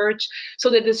research. So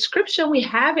the description we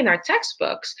have in our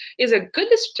textbooks is a good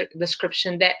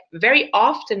description that very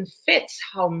often fits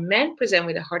how men present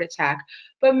with a heart attack,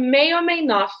 but may or may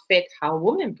not fit how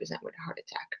women present with a heart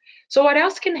attack. So what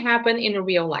else can happen in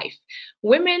real life?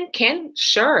 Women can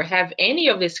sure have any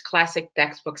of these classic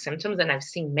textbook symptoms, and I've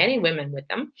seen many women with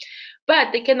them,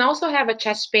 but they can also have a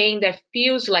chest pain that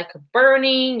feels like a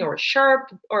burning or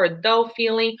sharp or a dull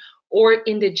feeling or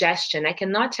indigestion. I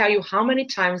cannot tell you how many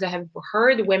times I have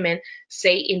heard women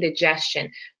say indigestion,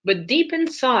 but deep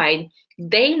inside,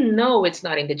 they know it's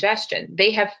not indigestion.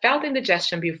 They have felt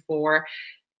indigestion before.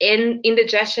 And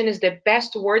indigestion is the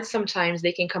best word sometimes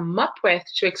they can come up with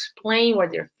to explain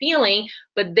what they're feeling,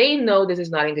 but they know this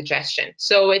is not indigestion.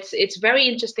 So it's very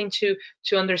interesting to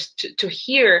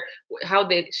hear how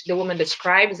the woman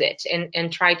describes it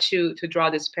and try to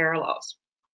draw these parallels.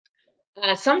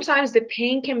 Sometimes the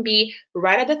pain can be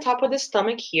right at the top of the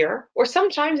stomach here, or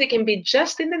sometimes it can be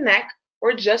just in the neck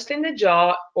or just in the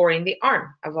jaw or in the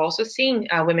arm. I've also seen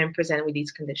women present with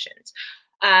these conditions.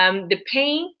 The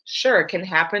pain, sure, can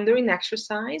happen during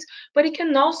exercise, but it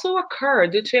can also occur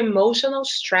due to emotional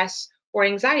stress or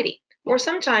anxiety. Or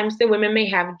sometimes the women may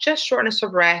have just shortness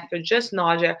of breath or just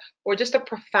nausea or just a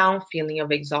profound feeling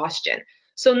of exhaustion.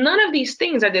 So none of these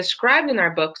things are described in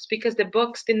our books because the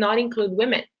books did not include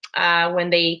women when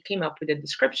they came up with the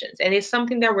descriptions. And it's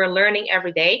something that we're learning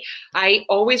every day. I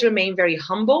always remain very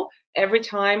humble every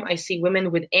time I see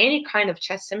women with any kind of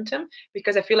chest symptom,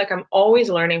 because I feel like I'm always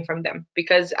learning from them,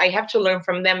 because I have to learn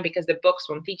from them because the books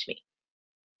won't teach me.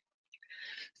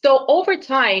 So over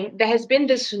time, there has been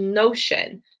this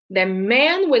notion that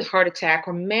men with heart attack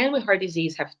or men with heart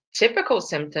disease have typical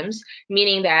symptoms,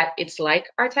 meaning that it's like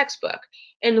our textbook,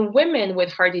 and women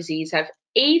with heart disease have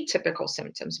atypical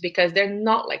symptoms because they're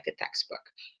not like the textbook.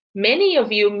 Many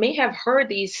of you may have heard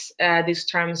these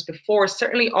terms before.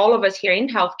 Certainly all of us here in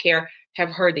healthcare have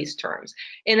heard these terms.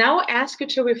 And I will ask you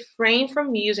to refrain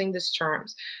from using these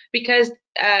terms because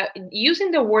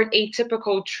using the word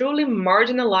atypical truly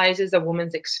marginalizes a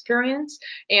woman's experience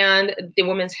and the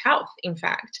woman's health, in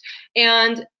fact.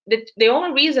 And the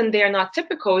only reason they are not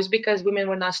typical is because women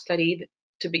were not studied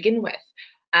to begin with.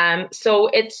 So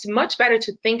it's much better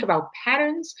to think about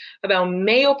patterns, about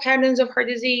male patterns of heart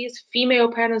disease, female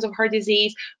patterns of heart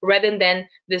disease, rather than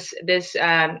this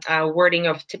wording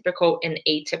of typical and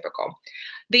atypical.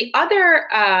 The other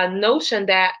notion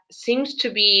that seems to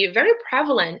be very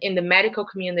prevalent in the medical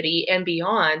community and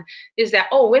beyond is that,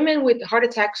 oh, women with heart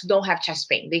attacks don't have chest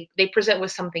pain. They present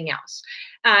with something else.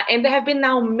 And there have been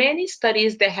now many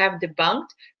studies that have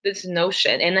debunked this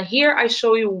notion. And here I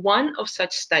show you one of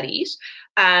such studies.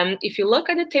 If you look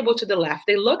at the table to the left,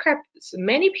 they look at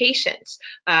many patients,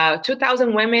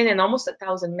 2,000 women and almost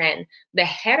 1,000 men that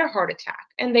had a heart attack,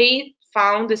 and they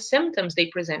found the symptoms they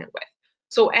presented with.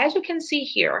 So as you can see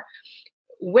here,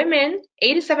 women,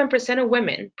 87% of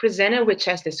women presented with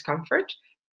chest discomfort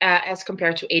as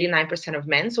compared to 89% of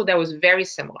men. So that was very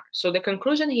similar. So the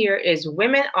conclusion here is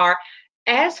women are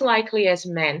as likely as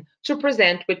men to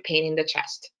present with pain in the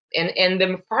chest. And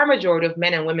the far majority of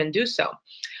men and women do so.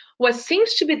 What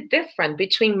seems to be different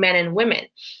between men and women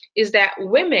is that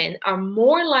women are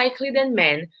more likely than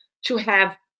men to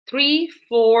have 3,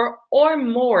 4, or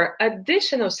more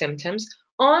additional symptoms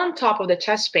on top of the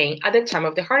chest pain at the time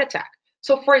of the heart attack.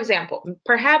 So for example,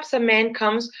 perhaps a man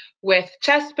comes with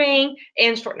chest pain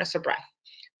and shortness of breath.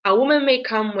 A woman may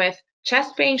come with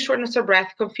chest pain, shortness of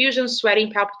breath, confusion,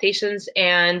 sweating, palpitations,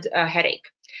 and a headache,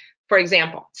 for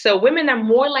example. So women are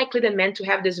more likely than men to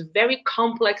have this very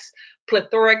complex,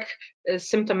 plethoric,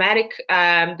 symptomatic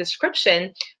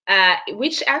description,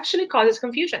 which actually causes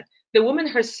confusion. The woman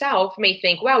herself may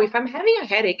think, well, if I'm having a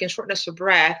headache and shortness of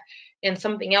breath and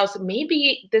something else,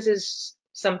 maybe this is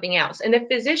something else. And the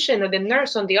physician or the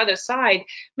nurse on the other side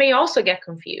may also get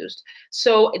confused.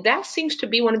 So that seems to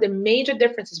be one of the major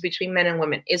differences between men and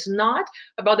women. It's not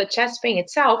about the chest pain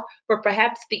itself, but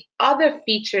perhaps the other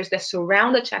features that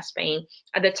surround the chest pain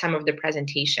at the time of the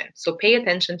presentation. So pay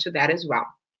attention to that as well.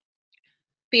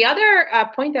 The other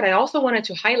point that I also wanted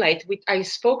to highlight, I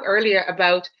spoke earlier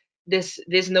about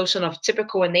this notion of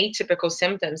typical and atypical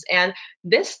symptoms. And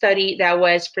this study that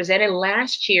was presented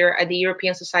last year at the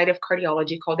European Society of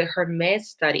Cardiology, called the Hermes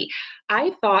study,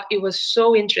 I thought it was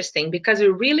so interesting because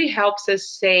it really helps us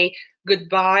say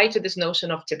goodbye to this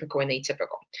notion of typical and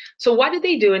atypical. So what did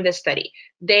they do in this study?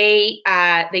 They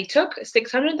took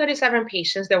 637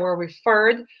 patients that were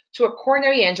referred to a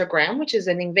coronary angiogram, which is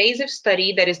an invasive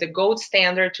study that is the gold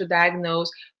standard to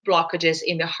diagnose blockages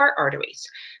in the heart arteries.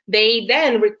 They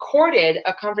then recorded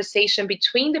a conversation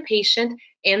between the patient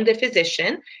and the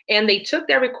physician, and they took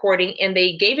their recording and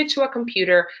they gave it to a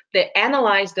computer that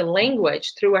analyzed the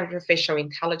language through artificial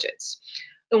intelligence.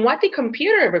 And what the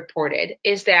computer reported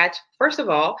is that, first of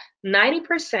all,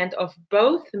 90% of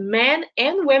both men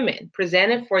and women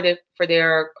presented for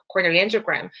their coronary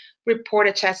angiogram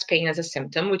reported chest pain as a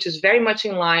symptom, which is very much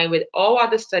in line with all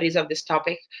other studies of this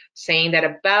topic, saying that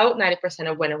about 90%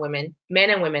 of men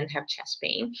and women have chest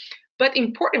pain. But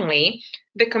importantly,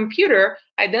 the computer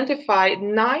identified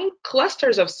 9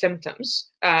 clusters of symptoms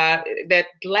that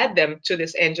led them to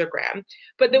this angiogram,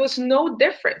 but there was no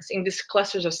difference in these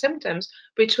clusters of symptoms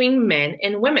between men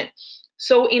and women.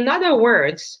 So in other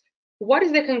words, what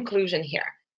is the conclusion here?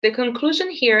 The conclusion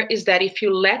here is that if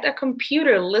you let a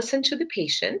computer listen to the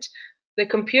patient, the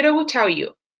computer will tell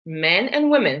you men and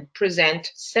women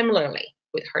present similarly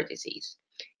with heart disease.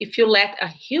 If you let a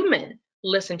human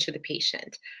listen to the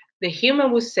patient, the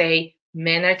human will say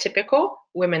men are typical,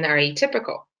 women are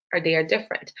atypical, or they are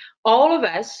different. All of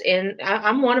us, and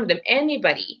I'm one of them,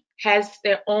 anybody has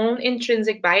their own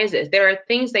intrinsic biases. There are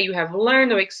things that you have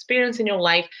learned or experienced in your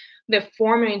life that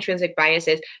form your intrinsic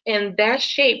biases, and that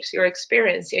shapes your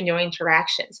experience and your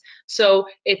interactions. So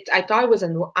I thought it was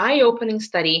an eye-opening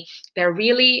study that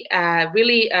really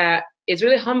is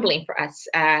really humbling for us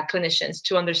clinicians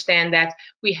to understand that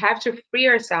we have to free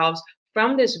ourselves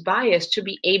from this bias to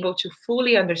be able to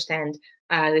fully understand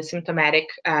the symptomatic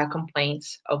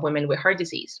complaints of women with heart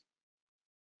disease.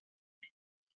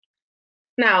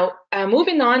 Now,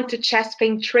 moving on to chest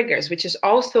pain triggers, which is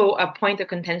also a point of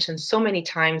contention so many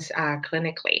times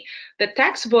clinically. The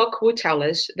textbook will tell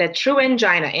us that true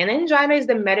angina, and angina is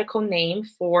the medical name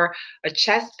for a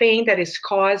chest pain that is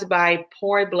caused by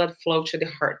poor blood flow to the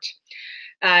heart.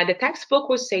 The textbook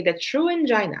will say that true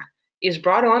angina is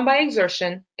brought on by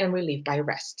exertion and relieved by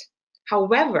rest.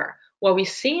 However, what we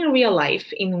see in real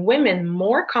life in women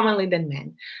more commonly than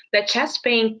men, that chest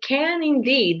pain can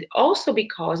indeed also be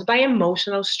caused by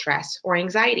emotional stress or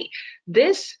anxiety.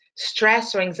 This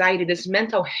stress or anxiety, this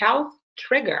mental health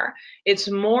trigger, it's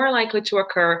more likely to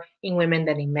occur in women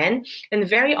than in men. And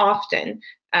very often,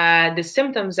 the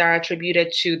symptoms are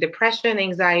attributed to depression,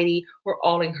 anxiety, or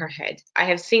all in her head. I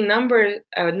have seen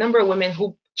a number of women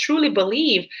who truly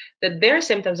believe that their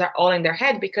symptoms are all in their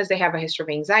head because they have a history of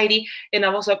anxiety. And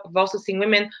I've also seen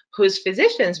women whose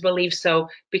physicians believe so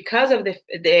because of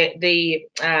the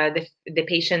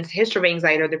patient's history of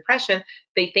anxiety or depression.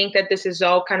 They think that this is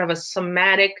all kind of a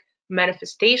somatic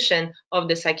manifestation of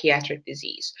the psychiatric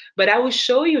disease. But I will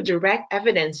show you direct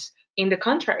evidence in the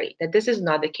contrary, that this is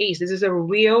not the case. This is a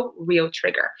real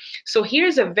trigger. So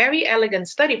here's a very elegant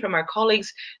study from our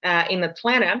colleagues in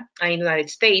Atlanta, in the United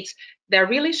States, that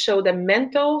really show that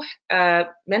mental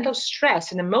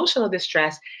stress and emotional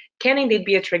distress can indeed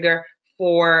be a trigger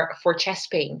for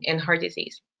chest pain and heart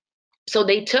disease. So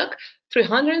they took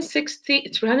 306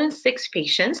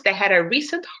 patients that had a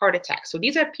recent heart attack. So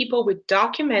these are people with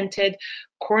documented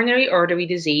coronary artery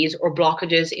disease or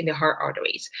blockages in the heart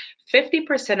arteries.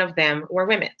 50% of them were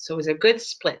women, so it was a good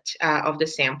split of the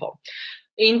sample.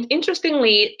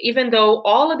 Interestingly, even though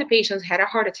all of the patients had a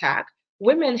heart attack,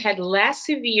 women had less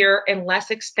severe and less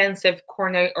extensive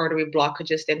coronary artery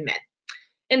blockages than men.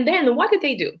 And then what did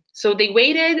they do? So they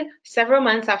waited several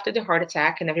months after the heart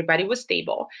attack and everybody was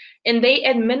stable, and they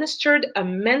administered a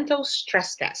mental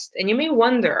stress test. And you may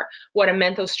wonder what a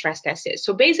mental stress test is.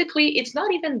 So basically, it's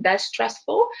not even that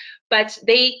stressful, but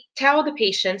they tell the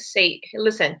patients, say,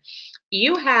 listen,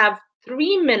 you have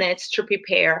 3 minutes to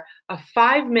prepare a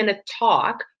 5-minute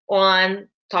talk on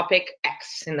topic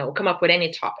X, and they'll come up with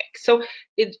any topic. So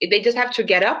they just have to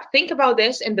get up, think about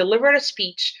this, and deliver a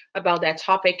speech about that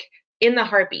topic in the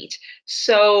heartbeat.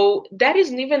 So that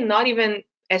is not even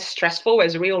as stressful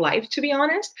as real life, to be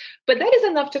honest, but that is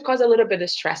enough to cause a little bit of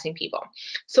stress in people.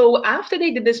 So after they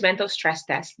did this mental stress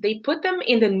test, they put them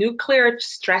in the nuclear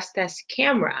stress test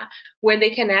camera where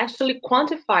they can actually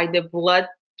quantify the blood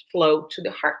flow to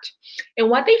the heart. And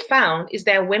what they found is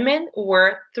that women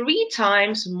were 3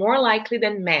 times more likely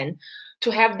than men to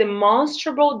have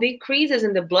demonstrable decreases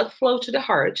in the blood flow to the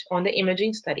heart on the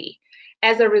imaging study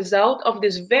as a result of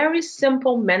this very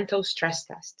simple mental stress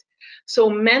test. So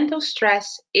mental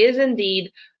stress is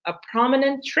indeed a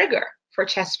prominent trigger for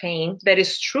chest pain that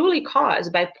is truly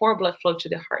caused by poor blood flow to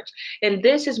the heart. And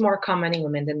this is more common in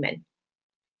women than men.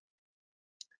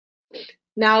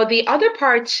 Now, the other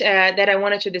part that I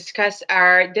wanted to discuss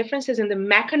are differences in the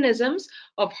mechanisms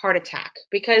of heart attack,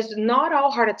 because not all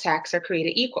heart attacks are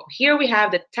created equal. Here we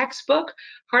have the textbook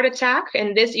heart attack,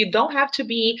 and this, you don't have to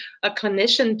be a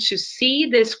clinician to see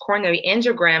this coronary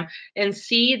angiogram and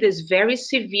see this very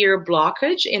severe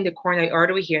blockage in the coronary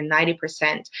artery here,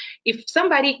 90%. If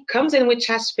somebody comes in with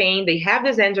chest pain, they have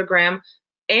this angiogram,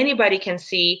 anybody can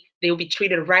see, they will be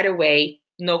treated right away,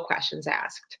 no questions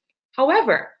asked.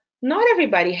 However, not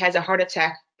everybody has a heart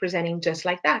attack presenting just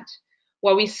like that.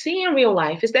 What we see in real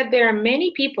life is that there are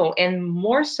many people, and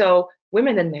more so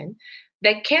women than men,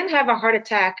 that can have a heart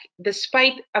attack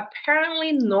despite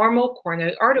apparently normal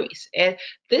coronary arteries. And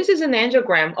this is an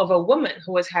angiogram of a woman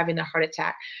who was having a heart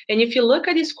attack. And if you look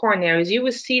at these coronaries, you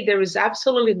will see there is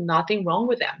absolutely nothing wrong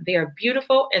with them. They are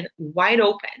beautiful and wide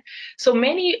open. So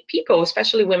many people,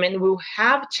 especially women, will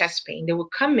have chest pain. They will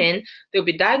come in, they'll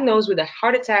be diagnosed with a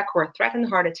heart attack or a threatened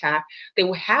heart attack. They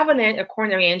will have a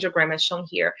coronary angiogram as shown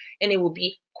here, and it will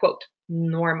be, quote,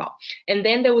 normal. And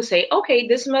then they will say, okay,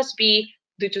 this must be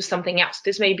due to something else.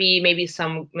 This may be maybe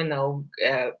some,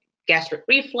 gastric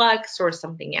reflux or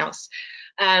something else.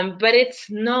 But it's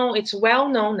well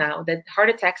known now that heart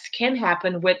attacks can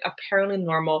happen with apparently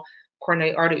normal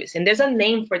coronary arteries. And there's a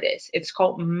name for this. It's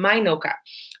called MINOCA.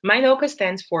 MINOCA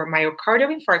stands for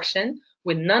myocardial infarction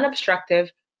with non-obstructive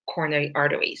coronary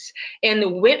arteries. And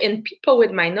people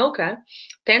with MINOCA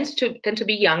tend to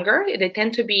be younger. They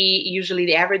tend to be usually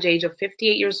the average age of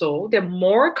 58 years old. They're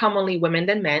more commonly women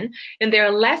than men, and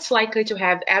they're less likely to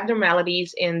have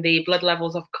abnormalities in the blood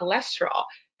levels of cholesterol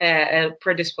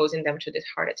predisposing them to this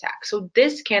heart attack. So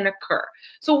this can occur.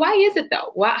 So why is it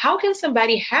though? Well, how can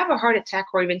somebody have a heart attack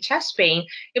or even chest pain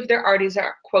if their arteries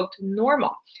are, quote,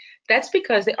 normal? That's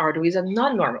because the arteries are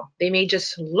not normal. They may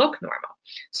just look normal.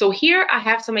 So here I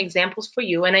have some examples for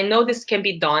you, and I know this can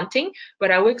be daunting,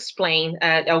 but I will explain,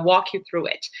 I'll walk you through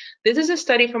it. This is a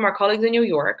study from our colleagues in New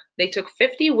York. They took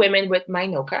 50 women with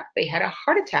mynoca. They had a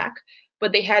heart attack,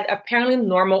 but they had apparently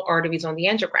normal arteries on the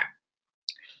angiogram.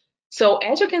 So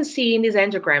as you can see in these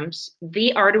angiograms,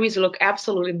 the arteries look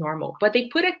absolutely normal, but they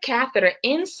put a catheter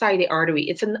inside the artery.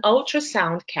 It's an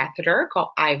ultrasound catheter called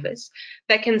IVUS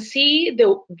that can see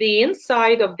the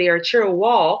inside of the arterial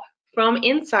wall from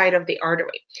inside of the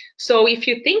artery. So if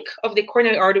you think of the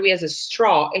coronary artery as a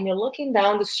straw and you're looking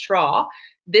down the straw,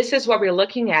 this is what we're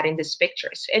looking at in these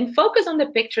pictures. And focus on the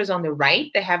pictures on the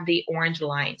right that have the orange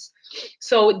lines.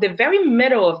 So the very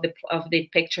middle of the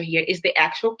picture here is the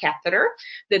actual catheter.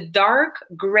 The dark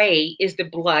gray is the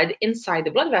blood inside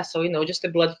the blood vessel, just the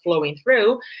blood flowing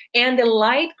through. And the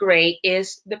light gray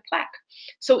is the plaque.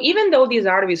 So even though these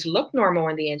arteries look normal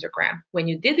in the angiogram, when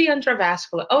you did the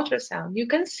intravascular ultrasound, you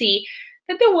can see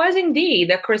that there was indeed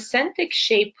a crescentic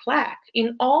shaped plaque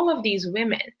in all of these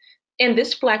women. And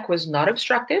this plaque was not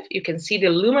obstructive. You can see the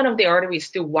lumen of the artery is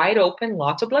still wide open.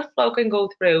 Lots of blood flow can go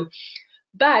through.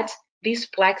 But these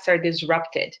plaques are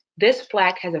disrupted. This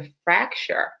plaque has a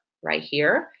fracture right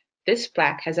here. This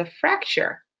plaque has a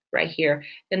fracture right here.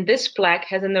 And this plaque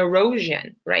has an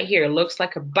erosion right here. It looks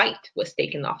like a bite was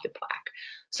taken off the plaque.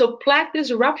 So plaque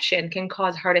disruption can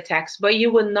cause heart attacks, but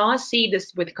you will not see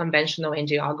this with conventional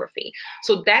angiography.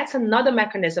 So that's another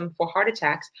mechanism for heart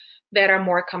attacks that are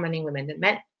more common in women than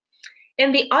men.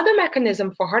 And the other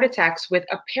mechanism for heart attacks with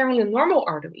apparently normal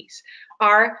arteries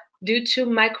are due to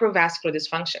microvascular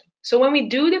dysfunction. So when we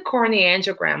do the coronary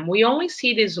angiogram, we only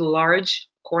see these large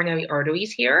coronary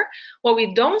arteries here. What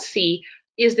we don't see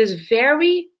is this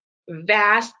very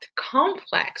vast,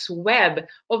 complex web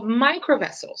of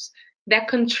microvessels that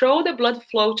control the blood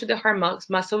flow to the heart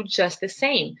muscle just the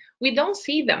same. We don't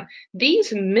see them.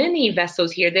 These mini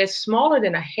vessels here, they're smaller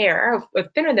than a hair, or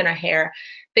thinner than a hair.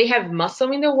 They have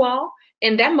muscle in the wall,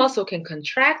 and that muscle can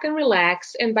contract and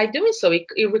relax, and by doing so, it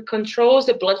controls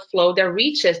the blood flow that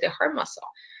reaches the heart muscle.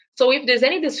 So if there's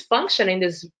any dysfunction in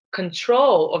this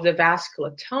control of the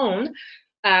vascular tone,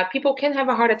 people can have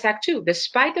a heart attack too,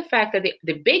 despite the fact that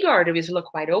the big arteries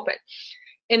look wide open.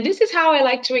 And this is how I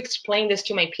like to explain this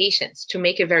to my patients, to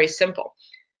make it very simple.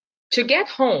 To get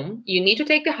home, you need to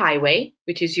take the highway,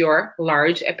 which is your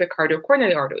large epicardial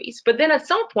coronary arteries, but then at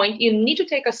some point, you need to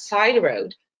take a side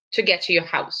road to get to your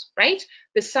house, right?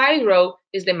 The side road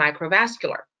is the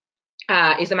microvasculature.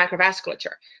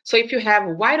 So if you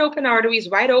have wide open arteries,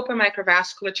 wide open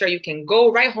microvasculature, you can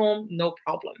go right home, no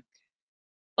problem.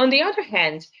 On the other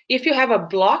hand, if you have a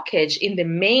blockage in the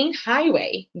main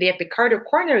highway, the epicardial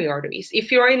coronary arteries,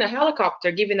 if you're in a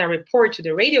helicopter giving a report to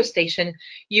the radio station,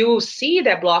 you will see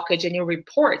that blockage and you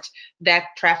report that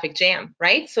traffic jam,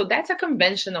 right? So that's a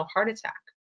conventional heart attack.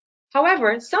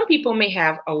 However, some people may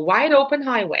have a wide open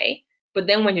highway, but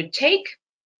then when you take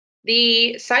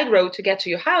the side road to get to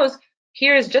your house,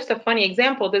 here is just a funny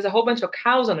example. There's a whole bunch of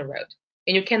cows on the road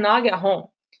and you cannot get home.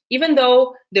 Even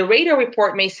though the radio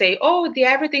report may say, oh,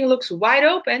 everything looks wide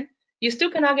open, you still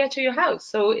cannot get to your house.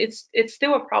 So it's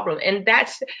still a problem. And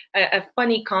that's a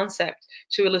funny concept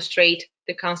to illustrate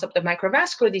the concept of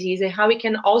microvascular disease and how it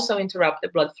can also interrupt the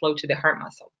blood flow to the heart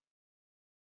muscle.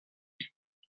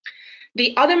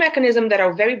 The other mechanism that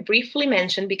I'll very briefly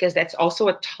mention, because that's also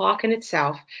a talk in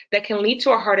itself, that can lead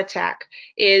to a heart attack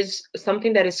is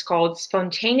something that is called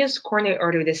spontaneous coronary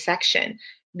artery dissection.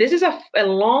 This is a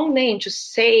long name to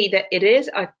say that it is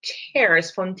a tear, a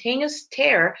spontaneous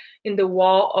tear in the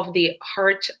wall of the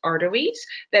heart arteries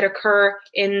that occur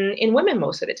in women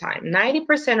most of the time.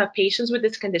 90% of patients with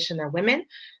this condition are women.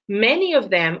 Many of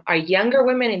them are younger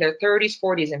women in their 30s,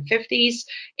 40s, and 50s,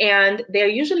 and they're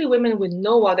usually women with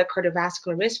no other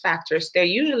cardiovascular risk factors. They're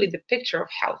usually the picture of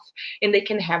health, and they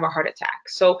can have a heart attack.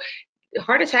 So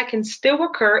heart attack can still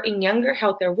occur in younger,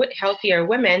 healthier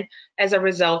women as a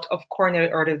result of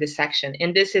coronary artery dissection.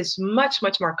 And this is much,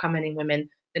 much more common in women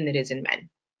than it is in men.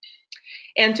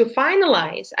 And to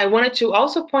finalize, I wanted to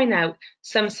also point out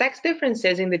some sex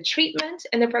differences in the treatment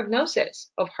and the prognosis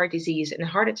of heart disease and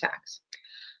heart attacks.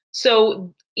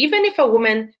 So even if a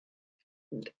woman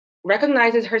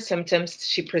recognizes her symptoms,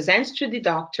 she presents to the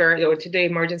doctor or to the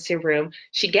emergency room,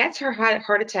 she gets her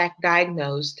heart attack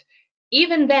diagnosed.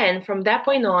 Even then, from that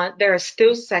point on, there are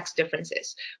still sex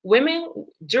differences. Women,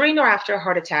 during or after a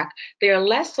heart attack, they are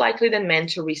less likely than men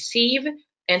to receive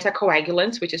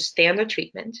anticoagulants, which is standard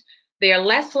treatment. They are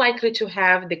less likely to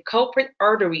have the culprit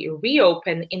artery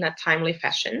reopen in a timely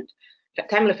fashion.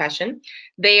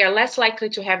 They are less likely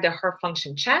to have their heart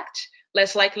function checked,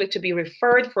 less likely to be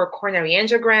referred for a coronary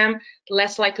angiogram,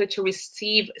 less likely to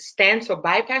receive stents or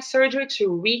bypass surgery to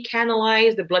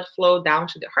recanalize the blood flow down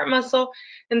to the heart muscle,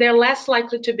 and they're less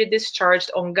likely to be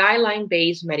discharged on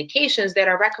guideline-based medications that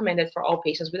are recommended for all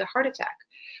patients with a heart attack.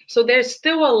 So there's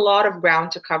still a lot of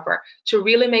ground to cover to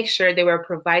really make sure that we're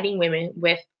providing women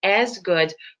with as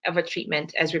good of a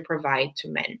treatment as we provide to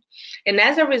men. And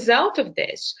as a result of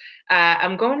this,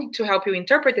 I'm going to help you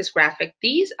interpret this graphic.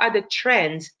 These are the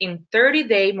trends in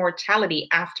 30-day mortality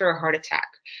after a heart attack.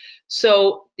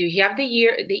 So you have the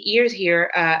years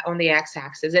here on the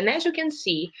x-axis, and as you can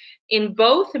see, in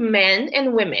both men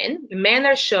and women, men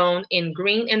are shown in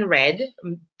green and red,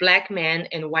 black men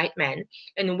and white men,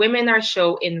 and women are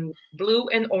shown in blue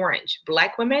and orange,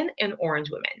 black women and orange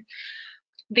women.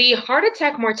 The heart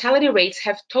attack mortality rates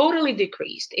have totally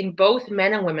decreased in both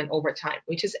men and women over time,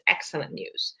 which is excellent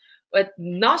news. But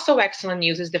not so excellent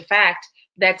news is the fact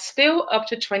that still up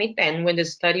to 2010, when the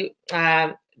study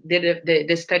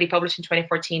the study published in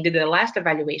 2014 did the last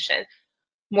evaluation,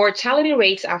 mortality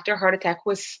rates after heart attack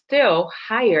was still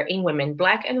higher in women,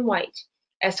 black and white,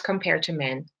 as compared to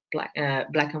men, black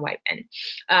and white men.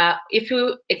 If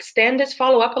you extend this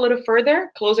follow-up a little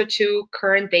further, closer to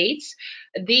current dates,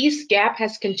 this gap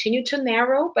has continued to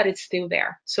narrow, but it's still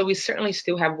there. So we certainly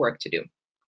still have work to do.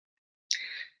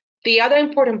 The other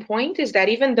important point is that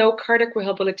even though cardiac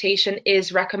rehabilitation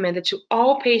is recommended to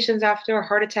all patients after a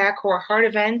heart attack or a heart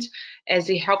event, as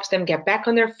it helps them get back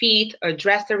on their feet,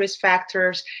 address the risk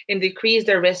factors, and decrease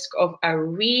the risk of a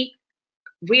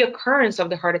reoccurrence of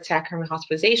the heart attack and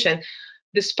hospitalization,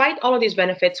 despite all of these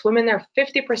benefits, women are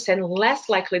 50% less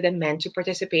likely than men to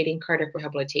participate in cardiac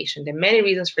rehabilitation. There are many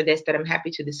reasons for this that I'm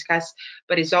happy to discuss,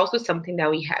 but it's also something that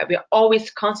we're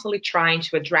always constantly trying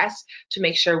to address to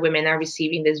make sure women are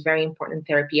receiving this very important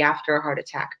therapy after a heart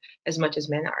attack as much as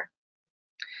men are.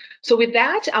 So with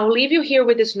that, I'll leave you here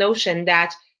with this notion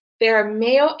that there are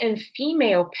male and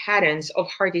female patterns of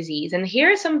heart disease. And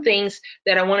here are some things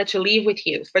that I wanted to leave with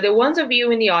you. For the ones of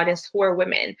you in the audience who are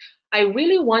women, I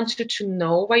really want you to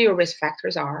know what your risk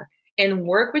factors are and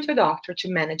work with your doctor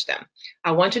to manage them.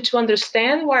 I want you to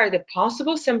understand what are the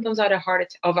possible symptoms of a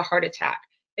heart attack.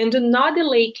 And do not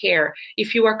delay care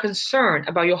if you are concerned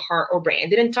about your heart or brain. I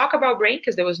didn't talk about brain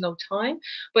because there was no time,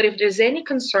 but if there's any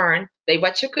concern that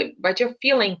what you're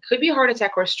feeling could be a heart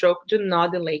attack or stroke, do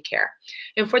not delay care.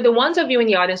 And for the ones of you in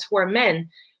the audience who are men,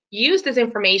 use this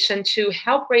information to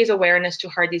help raise awareness to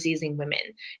heart disease in women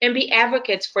and be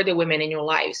advocates for the women in your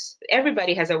lives.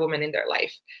 Everybody has a woman in their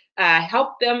life.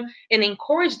 Help them and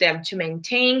encourage them to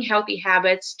maintain healthy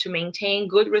habits, to maintain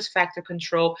good risk factor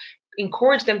control,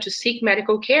 encourage them to seek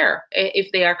medical care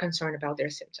if they are concerned about their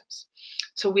symptoms.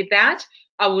 So with that,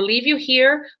 I will leave you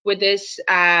here with this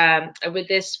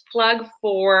plug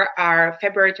for our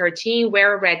February 13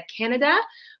 Wear Red Canada,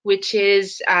 which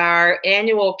is our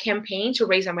annual campaign to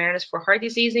raise awareness for heart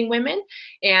disease in women.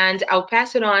 And I'll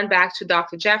pass it on back to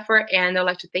Dr. Jaffer, and I'd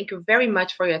like to thank you very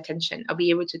much for your attention. I'll be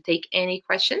able to take any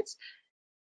questions.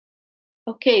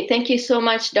 Okay, thank you so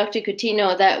much, Dr.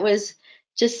 Coutinho. That was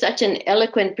just such an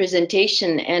eloquent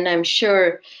presentation, and I'm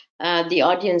sure the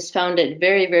audience found it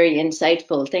very, very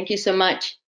insightful. Thank you so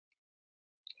much.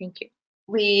 Thank you.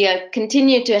 We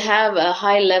continue to have a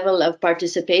high level of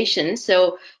participation,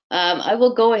 so I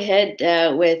will go ahead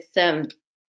with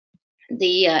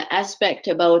the aspect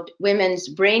about women's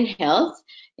brain health.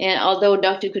 And although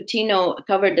Dr. Coutinho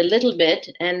covered a little bit,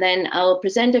 and then I'll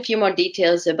present a few more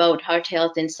details about heart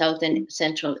health in South and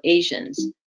Central Asians.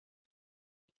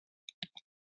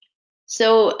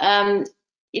 So,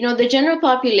 the general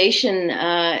population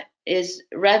is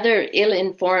rather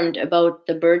ill-informed about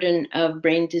the burden of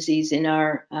brain disease in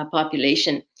our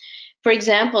population. For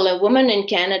example, a woman in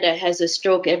Canada has a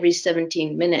stroke every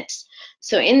 17 minutes.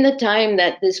 So in the time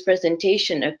that this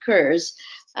presentation occurs,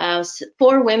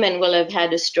 4 women will have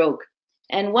had a stroke,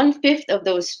 and 1/5 of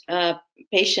those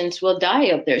patients will die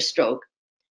of their stroke.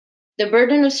 The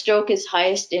burden of stroke is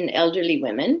highest in elderly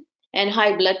women, and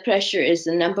high blood pressure is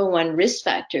the #1 risk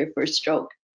factor for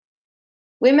stroke.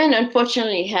 Women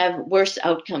unfortunately have worse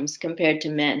outcomes compared to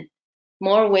men.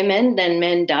 More women than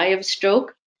men die of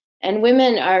stroke, and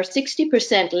women are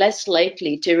 60% less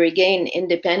likely to regain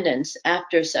independence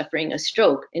after suffering a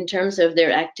stroke in terms of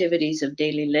their activities of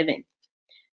daily living.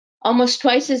 Almost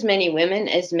twice as many women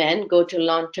as men go to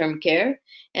long-term care,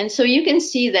 and so you can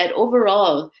see that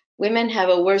overall, women have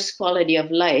a worse quality of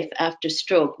life after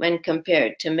stroke when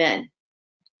compared to men.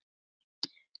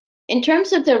 In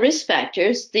terms of the risk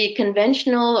factors, the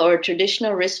conventional or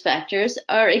traditional risk factors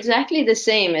are exactly the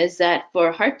same as that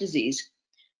for heart disease.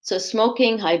 So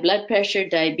smoking, high blood pressure,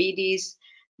 diabetes,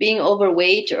 being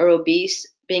overweight or obese,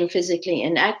 being physically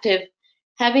inactive,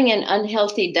 having an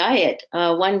unhealthy diet,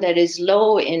 one that is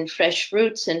low in fresh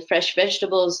fruits and fresh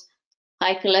vegetables,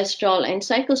 high cholesterol, and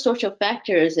psychosocial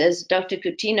factors, as Dr.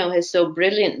 Coutinho has so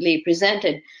brilliantly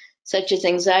presented, such as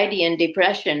anxiety and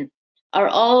depression, are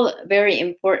all very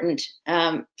important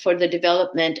for the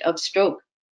development of stroke.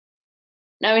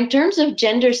 Now, in terms of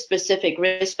gender-specific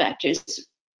risk factors,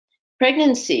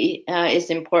 pregnancy is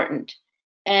important.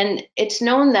 And it's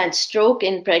known that stroke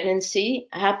in pregnancy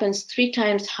happens 3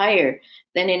 times higher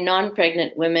than in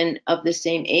non-pregnant women of the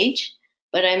same age.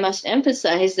 But I must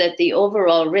emphasize that the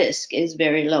overall risk is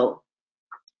very low.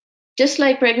 Just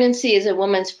like pregnancy is a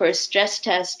woman's first stress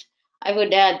test, I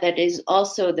would add that is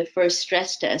also the first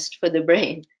stress test for the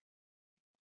brain.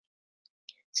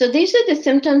 So these are the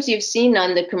symptoms you've seen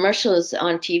on the commercials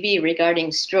on TV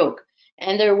regarding stroke,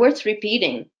 and they're worth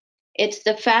repeating. It's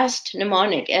the fast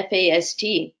mnemonic, FAST.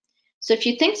 So if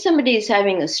you think somebody is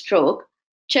having a stroke,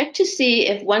 check to see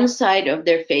if one side of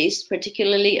their face,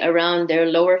 particularly around their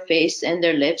lower face and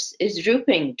their lips, is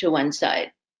drooping to one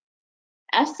side.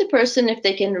 Ask the person if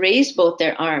they can raise both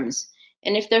their arms.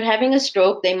 And if they're having a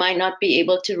stroke, they might not be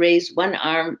able to raise one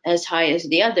arm as high as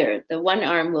the other. The one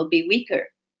arm will be weaker.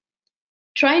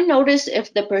 Try and notice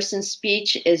if the person's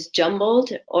speech is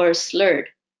jumbled or slurred.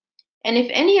 And if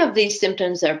any of these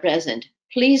symptoms are present,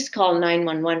 please call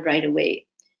 911 right away.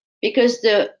 Because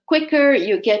the quicker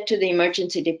you get to the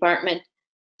emergency department,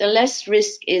 the less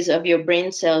risk is of your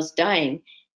brain cells dying,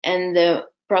 and the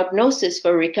prognosis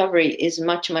for recovery is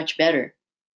much, much better.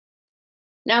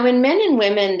 Now, in men and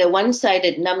women, the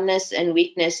one-sided numbness and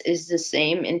weakness is the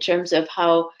same in terms of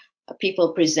how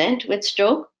people present with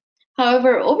stroke.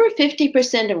 However, over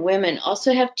 50% of women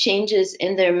also have changes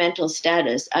in their mental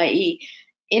status, i.e.,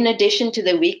 in addition to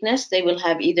the weakness, they will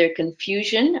have either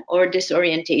confusion or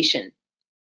disorientation.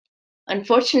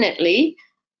 Unfortunately,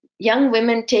 young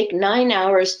women take 9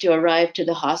 hours to arrive to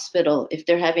the hospital if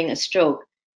they're having a stroke.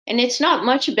 And it's not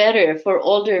much better for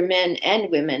older men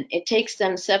and women. It takes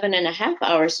them 7.5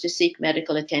 hours to seek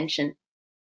medical attention.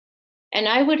 And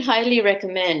I would highly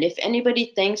recommend, if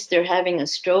anybody thinks they're having a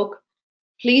stroke,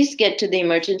 please get to the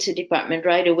emergency department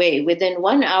right away, within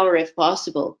 1 hour if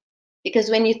possible.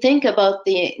 Because when you think about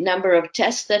the number of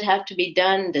tests that have to be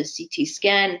done, the CT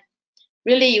scan,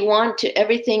 really you want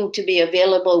everything to be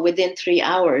available within 3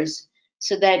 hours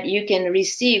so that you can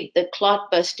receive the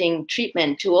clot-busting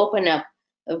treatment to open up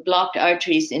blocked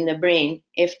arteries in the brain,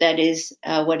 if that is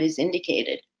what is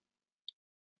indicated.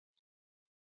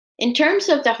 In terms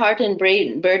of the heart and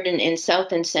brain burden in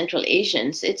South and Central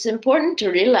Asians, it's important to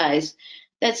realize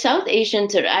that South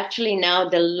Asians are actually now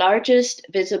the largest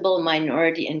visible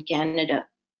minority in Canada.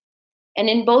 And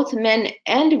in both men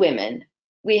and women,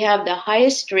 we have the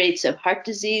highest rates of heart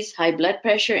disease, high blood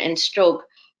pressure, and stroke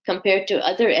compared to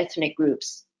other ethnic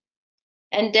groups.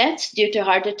 And deaths due to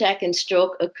heart attack and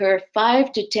stroke occur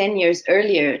 5 to 10 years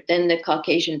earlier than the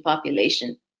Caucasian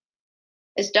population.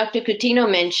 As Dr.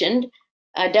 Coutinho mentioned,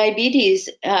 diabetes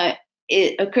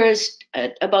it occurs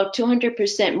at about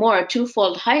 200% more, a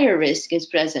twofold higher risk is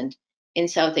present in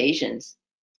South Asians.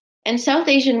 And South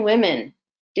Asian women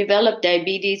develop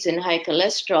diabetes and high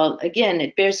cholesterol. Again,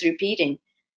 it bears repeating.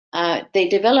 They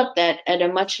develop that at a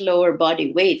much lower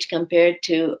body weight compared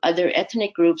to other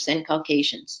ethnic groups and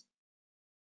Caucasians.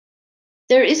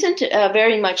 There isn't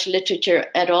very much literature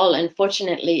at all,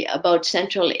 unfortunately, about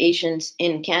Central Asians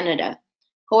in Canada.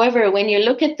 However, when you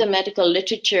look at the medical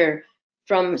literature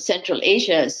from Central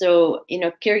Asia, so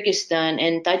Kyrgyzstan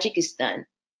and Tajikistan,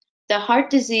 the heart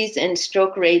disease and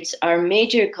stroke rates are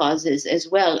major causes as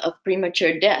well of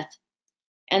premature death,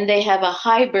 and they have a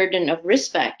high burden of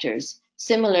risk factors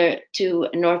similar to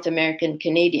North American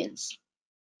Canadians.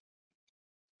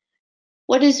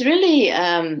 What is really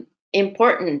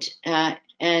important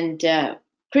and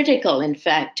critical, in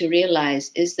fact, to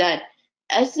realize is that,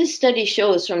 as this study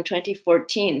shows from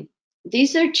 2014,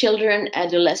 these are children,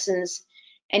 adolescents,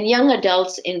 and young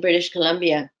adults in British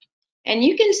Columbia. And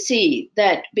you can see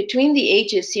that between the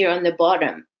ages here on the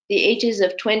bottom, the ages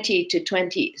of 20 to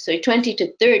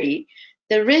 30,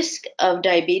 the risk of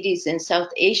diabetes in South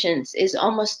Asians is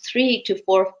almost 3 to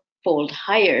 4-fold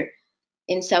higher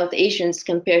in South Asians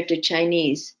compared to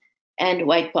Chinese and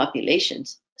white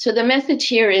populations. So the message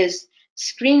here is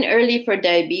screen early for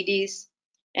diabetes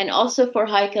and also for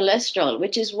high cholesterol,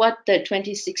 which is what the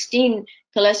 2016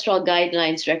 cholesterol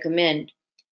guidelines recommend.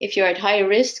 If you're at high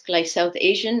risk, like South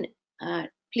Asian,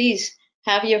 please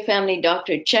have your family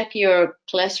doctor check your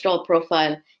cholesterol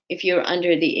profile if you're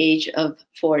under the age of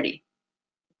 40.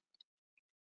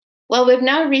 Well, we've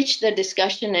now reached the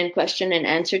discussion and question and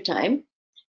answer time.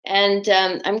 And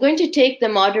I'm going to take the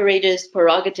moderator's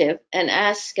prerogative and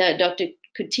ask Dr.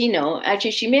 Coutinho.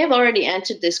 Actually, she may have already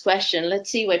answered this question. Let's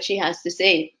see what she has to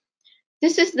say.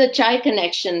 This is the chai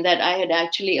connection that I had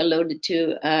actually alluded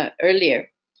to earlier.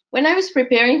 When I was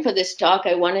preparing for this talk,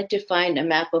 I wanted to find a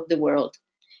map of the world.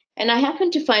 And I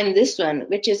happened to find this one,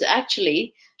 which is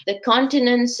actually the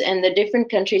continents and the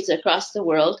different countries across the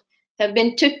world have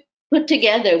been put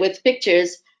together with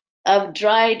pictures of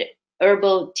dried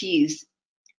herbal teas.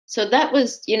 So that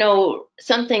was,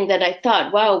 something that I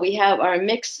thought, wow, we have our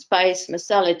mixed spice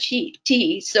masala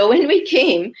tea. So when we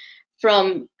came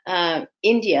from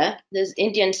India, this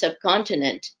Indian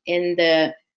subcontinent in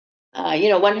the,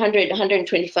 100,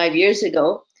 125 years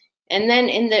ago, and then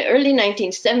in the early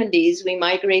 1970s, we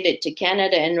migrated to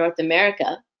Canada and North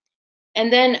America.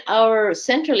 And then our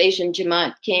Central Asian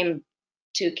Jamaat came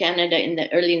to Canada in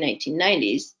the early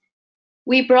 1990s.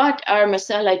 We brought our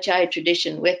masala chai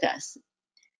tradition with us.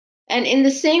 And in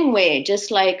the same way,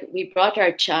 just like we brought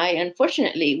our chai,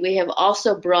 unfortunately, we have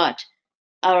also brought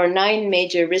our 9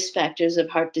 major risk factors of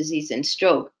heart disease and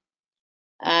stroke.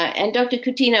 And Dr.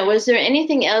 Coutinho, was there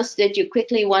anything else that you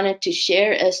quickly wanted to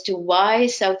share as to why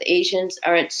South Asians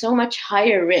are at so much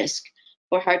higher risk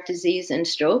for heart disease and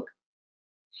stroke?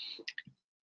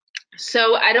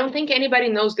 So I don't think anybody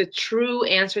knows the true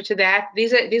answer to that.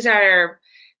 These are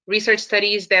research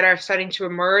studies that are starting to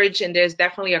emerge, and there's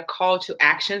definitely a call to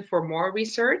action for more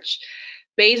research.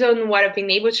 Based on what I've been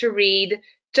able to read,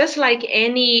 just like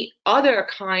any other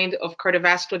kind of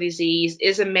cardiovascular disease,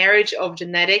 is a marriage of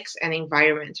genetics and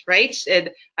environment, right? And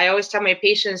I always tell my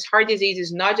patients, heart disease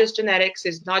is not just genetics,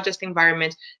 it's not just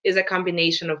environment, it's a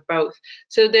combination of both.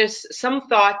 So there's some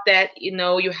thought that,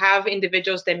 you have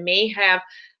individuals that may have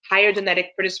higher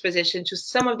genetic predisposition to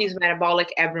some of these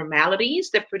metabolic abnormalities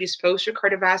that predispose to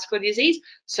cardiovascular disease,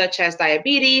 such as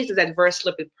diabetes, the adverse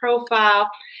lipid profile.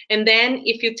 And then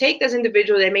if you take this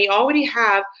individual that may already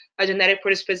have a genetic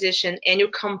predisposition and you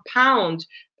compound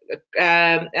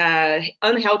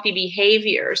unhealthy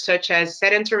behavior such as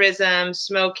sedentarism,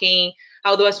 smoking,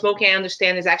 although smoking, I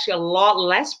understand, is actually a lot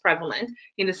less prevalent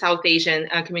in the South Asian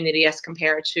community as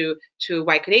compared to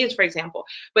white Canadians, for example.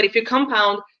 But if you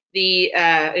compound the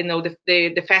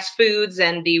fast foods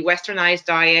and the westernized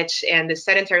diet and the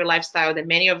sedentary lifestyle that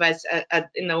many of us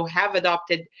have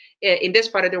adopted in this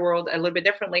part of the world a little bit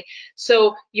differently.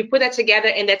 So you put that together,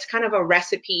 and that's kind of a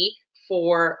recipe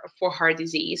for heart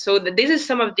disease. So this is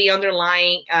some of the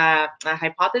underlying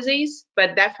hypotheses,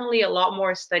 but definitely a lot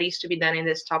more studies to be done in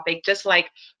this topic, just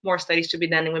like more studies to be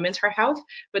done in women's heart health,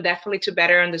 but definitely to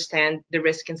better understand the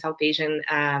risk in South Asian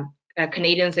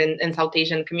Canadians and South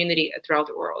Asian community throughout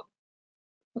the world.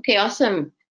 Okay,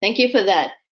 awesome. Thank you for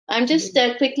that. I'm just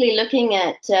quickly looking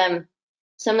at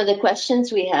some of the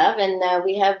questions we have, and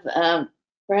we have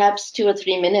perhaps 2 or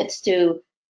 3 minutes to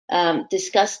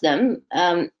discuss them.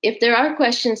 If there are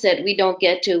questions that we don't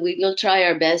get to, we will try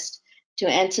our best to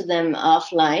answer them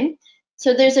offline.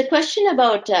 So there's a question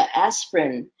about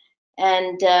aspirin,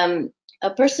 and a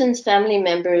person's family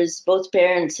members, both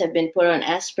parents, have been put on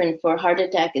aspirin for heart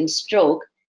attack and stroke,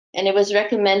 and it was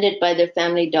recommended by their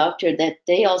family doctor that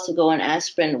they also go on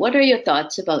aspirin. What are your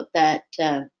thoughts about that,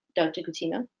 Dr.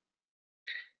 Coutinho?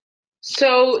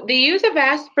 So the use of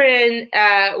aspirin,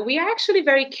 we are actually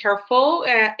very careful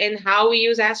in how we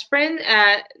use aspirin.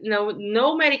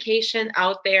 No medication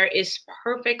out there is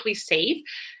perfectly safe.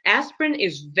 Aspirin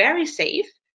is very safe,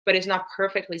 but it's not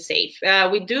perfectly safe.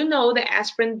 We do know that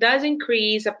aspirin does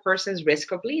increase a person's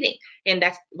risk of bleeding, and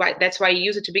that's why you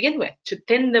use it to begin with, to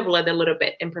thin the blood a little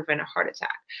bit and prevent a heart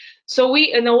attack. So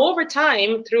we over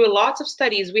time, through lots of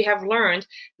studies, we have learned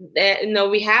that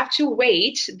we have to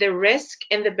weight the risk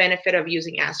and the benefit of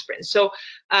using aspirin. So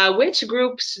which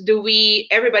groups do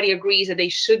everybody agrees that they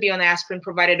should be on aspirin,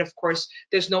 provided, of course,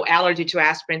 there's no allergy to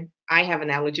aspirin. I have an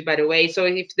allergy, by the way. So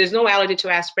if there's no allergy to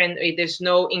aspirin, if there's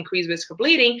no increased risk of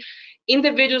bleeding,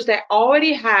 individuals that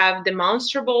already have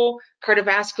demonstrable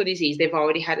cardiovascular disease, they've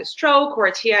already had a stroke or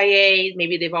a TIA,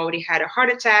 maybe they've already had a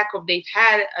heart attack, or they've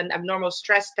had an abnormal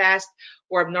stress test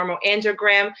or abnormal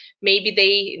angiogram,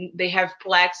 maybe they have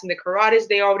plaques in the carotids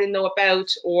they already know about,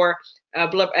 or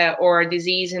or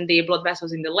disease in the blood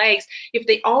vessels in the legs. If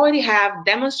they already have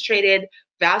demonstrated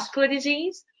vascular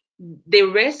disease, the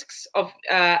risks of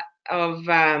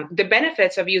the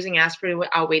benefits of using aspirin will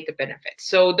outweigh the benefits.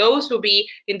 So those will be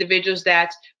individuals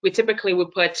that we typically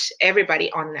would put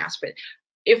everybody on an aspirin.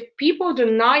 if people do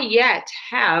not yet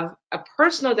have a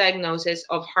personal diagnosis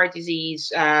of heart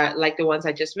disease, like the ones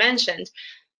I just mentioned,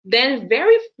 then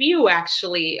very few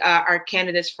actually are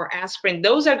candidates for aspirin.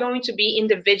 Those are going to be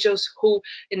individuals who,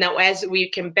 as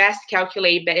we can best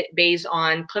calculate based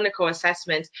on clinical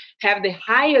assessments, have the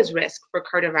highest risk for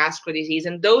cardiovascular disease.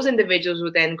 And those individuals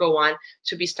would then go on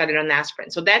to be studied on aspirin.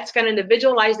 So that's kind of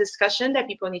individualized discussion that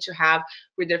people need to have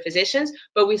with their physicians.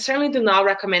 But we certainly do not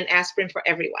recommend aspirin for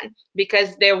everyone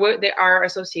because there are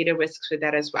associated risks with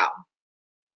that as well.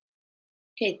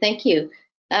 Okay, thank you.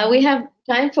 We have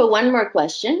time for one more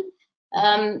question.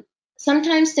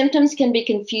 Sometimes symptoms can be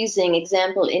confusing.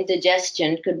 Example,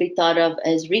 indigestion could be thought of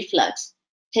as reflux.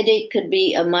 Headache could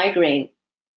be a migraine.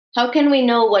 How can we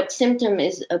know what symptom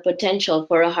is a potential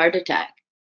for a heart attack?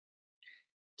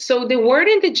 So the word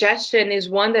indigestion is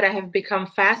one that I have become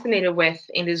fascinated with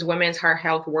in this women's heart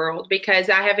health world because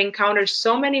I have encountered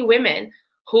so many women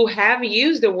who have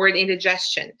used the word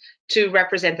indigestion to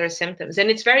represent their symptoms. And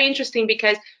it's very interesting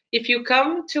because if you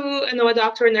come to a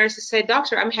doctor or nurse and say,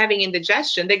 doctor, I'm having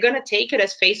indigestion, they're going to take it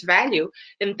as face value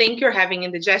and think you're having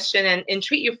indigestion and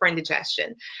treat you for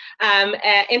indigestion.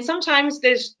 And sometimes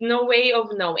there's no way of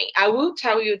knowing. I will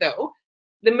tell you though,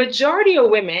 the majority of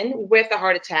women with a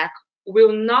heart attack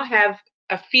will not have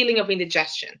a feeling of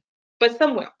indigestion, but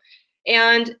some will.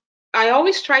 And I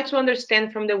always try to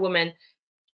understand from the woman,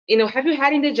 have you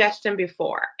had indigestion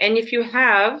before? And if you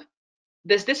have,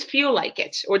 does this feel like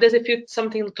it? Or does it feel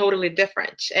something totally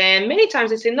different? And many times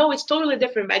they say, no, it's totally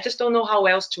different, but I just don't know how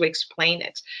else to explain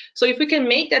it. So if we can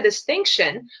make that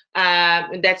distinction,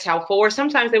 that's helpful. Or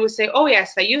sometimes they would say, oh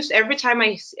yes, every time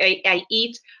I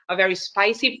eat a very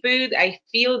spicy food, I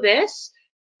feel this.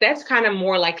 That's kind of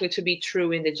more likely to be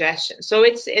true indigestion. So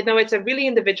it's a really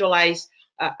individualized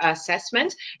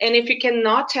assessment. And if you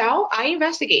cannot tell, I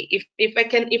investigate.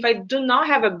 If I do not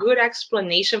have a good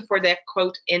explanation for that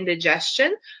quote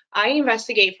indigestion, I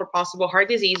investigate for possible heart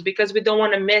disease because we don't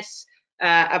want to miss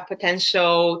a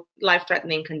potential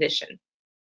life-threatening condition.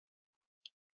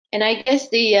 And I guess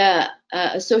the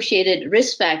associated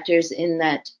risk factors in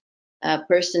that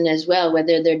person as well,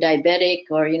 whether they're diabetic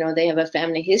or they have a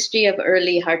family history of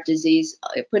early heart disease,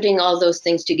 putting all those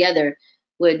things together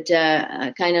would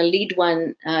kind of lead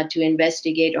one to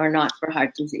investigate or not for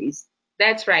heart disease.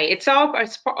 That's right. It's all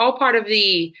part of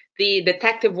the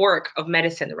detective work of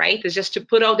medicine, right? It's just to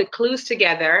put all the clues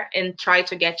together and try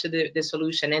to get to the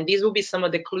solution. And these will be some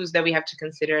of the clues that we have to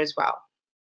consider as well.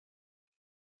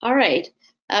 All right.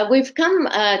 We've come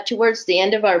towards the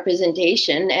end of our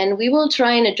presentation, and we will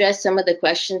try and address some of the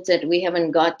questions that we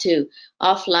haven't got to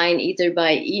offline, either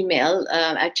by email.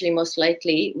 Actually, most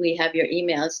likely we have your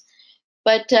emails.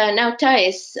 But now,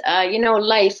 Thais,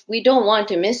 life, we don't want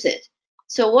to miss it.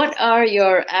 So what are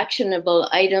your actionable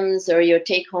items or your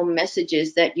take-home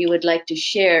messages that you would like to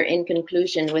share in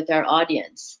conclusion with our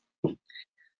audience?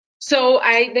 So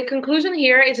the conclusion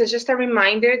here is just a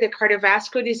reminder that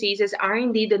cardiovascular diseases are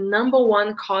indeed the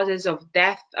 #1 causes of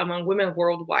death among women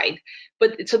worldwide.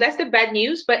 But so that's the bad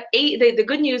news. But the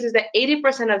good news is that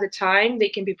 80% of the time they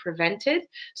can be prevented.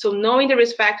 So knowing the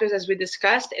risk factors as we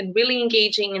discussed and really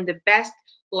engaging in the best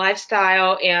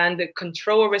lifestyle and the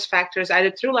control of risk factors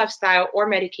either through lifestyle or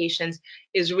medications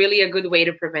is really a good way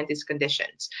to prevent these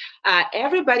conditions.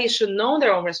 Everybody should know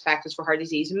their own risk factors for heart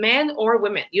disease, men or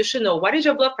women. You should know what is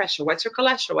your blood pressure, what's your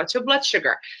cholesterol, what's your blood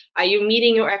sugar, are you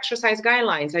meeting your exercise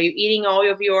guidelines, are you eating all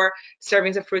of your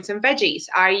servings of fruits and veggies,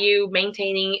 are you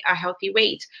maintaining a healthy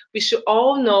weight. We should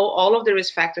all know all of the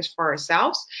risk factors for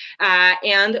ourselves,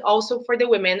 and also for the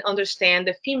women, understand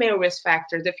the female risk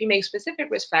factors, the female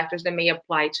specific risk factors that may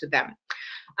apply to them.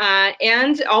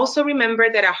 And also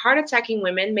remember that a heart attacking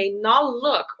women may not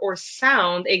look or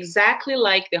sound exactly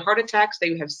like the heart attacks that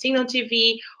you have seen on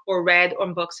TV or read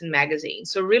on books and magazines.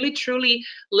 So really, truly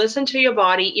listen to your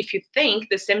body. If you think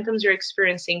the symptoms you're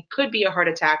experiencing could be a heart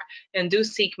attack, and do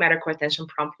seek medical attention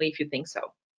promptly if you think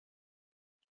so.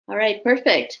 All right,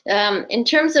 perfect. In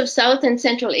terms of South and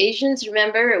Central Asians,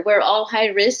 remember, we're all high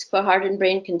risk for heart and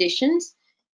brain conditions.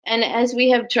 And as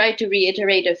we have tried to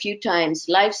reiterate a few times,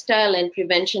 lifestyle and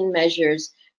prevention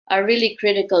measures are really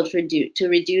critical to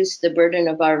reduce the burden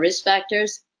of our risk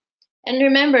factors. And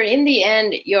remember, in the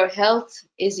end, your health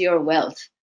is your wealth,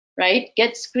 right?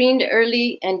 Get screened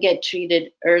early and get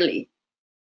treated early.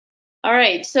 All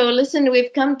right, so listen,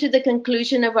 we've come to the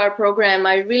conclusion of our program.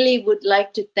 I really would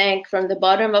like to thank from the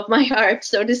bottom of my heart,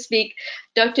 so to speak,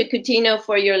 Dr. Coutinho,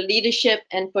 for your leadership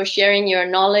and for sharing your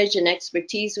knowledge and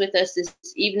expertise with us this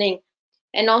evening,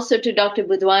 and also to Dr.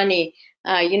 Budwani,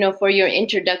 for your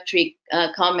introductory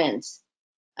comments.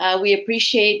 We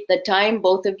appreciate the time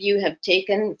both of you have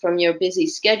taken from your busy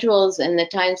schedules and the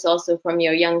times also from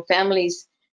your young families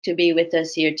to be with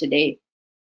us here today.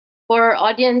 For our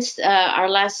audience, our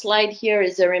last slide here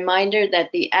is a reminder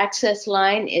that the access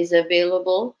line is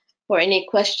available for any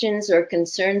questions or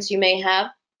concerns you may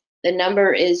have. The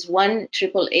number is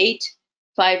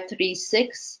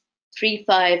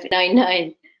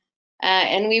 1-888-536-3599.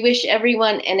 And we wish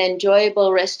everyone an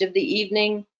enjoyable rest of the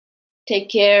evening. Take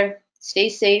care, stay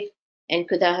safe, and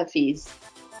Khuda Hafiz.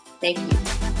 Thank you.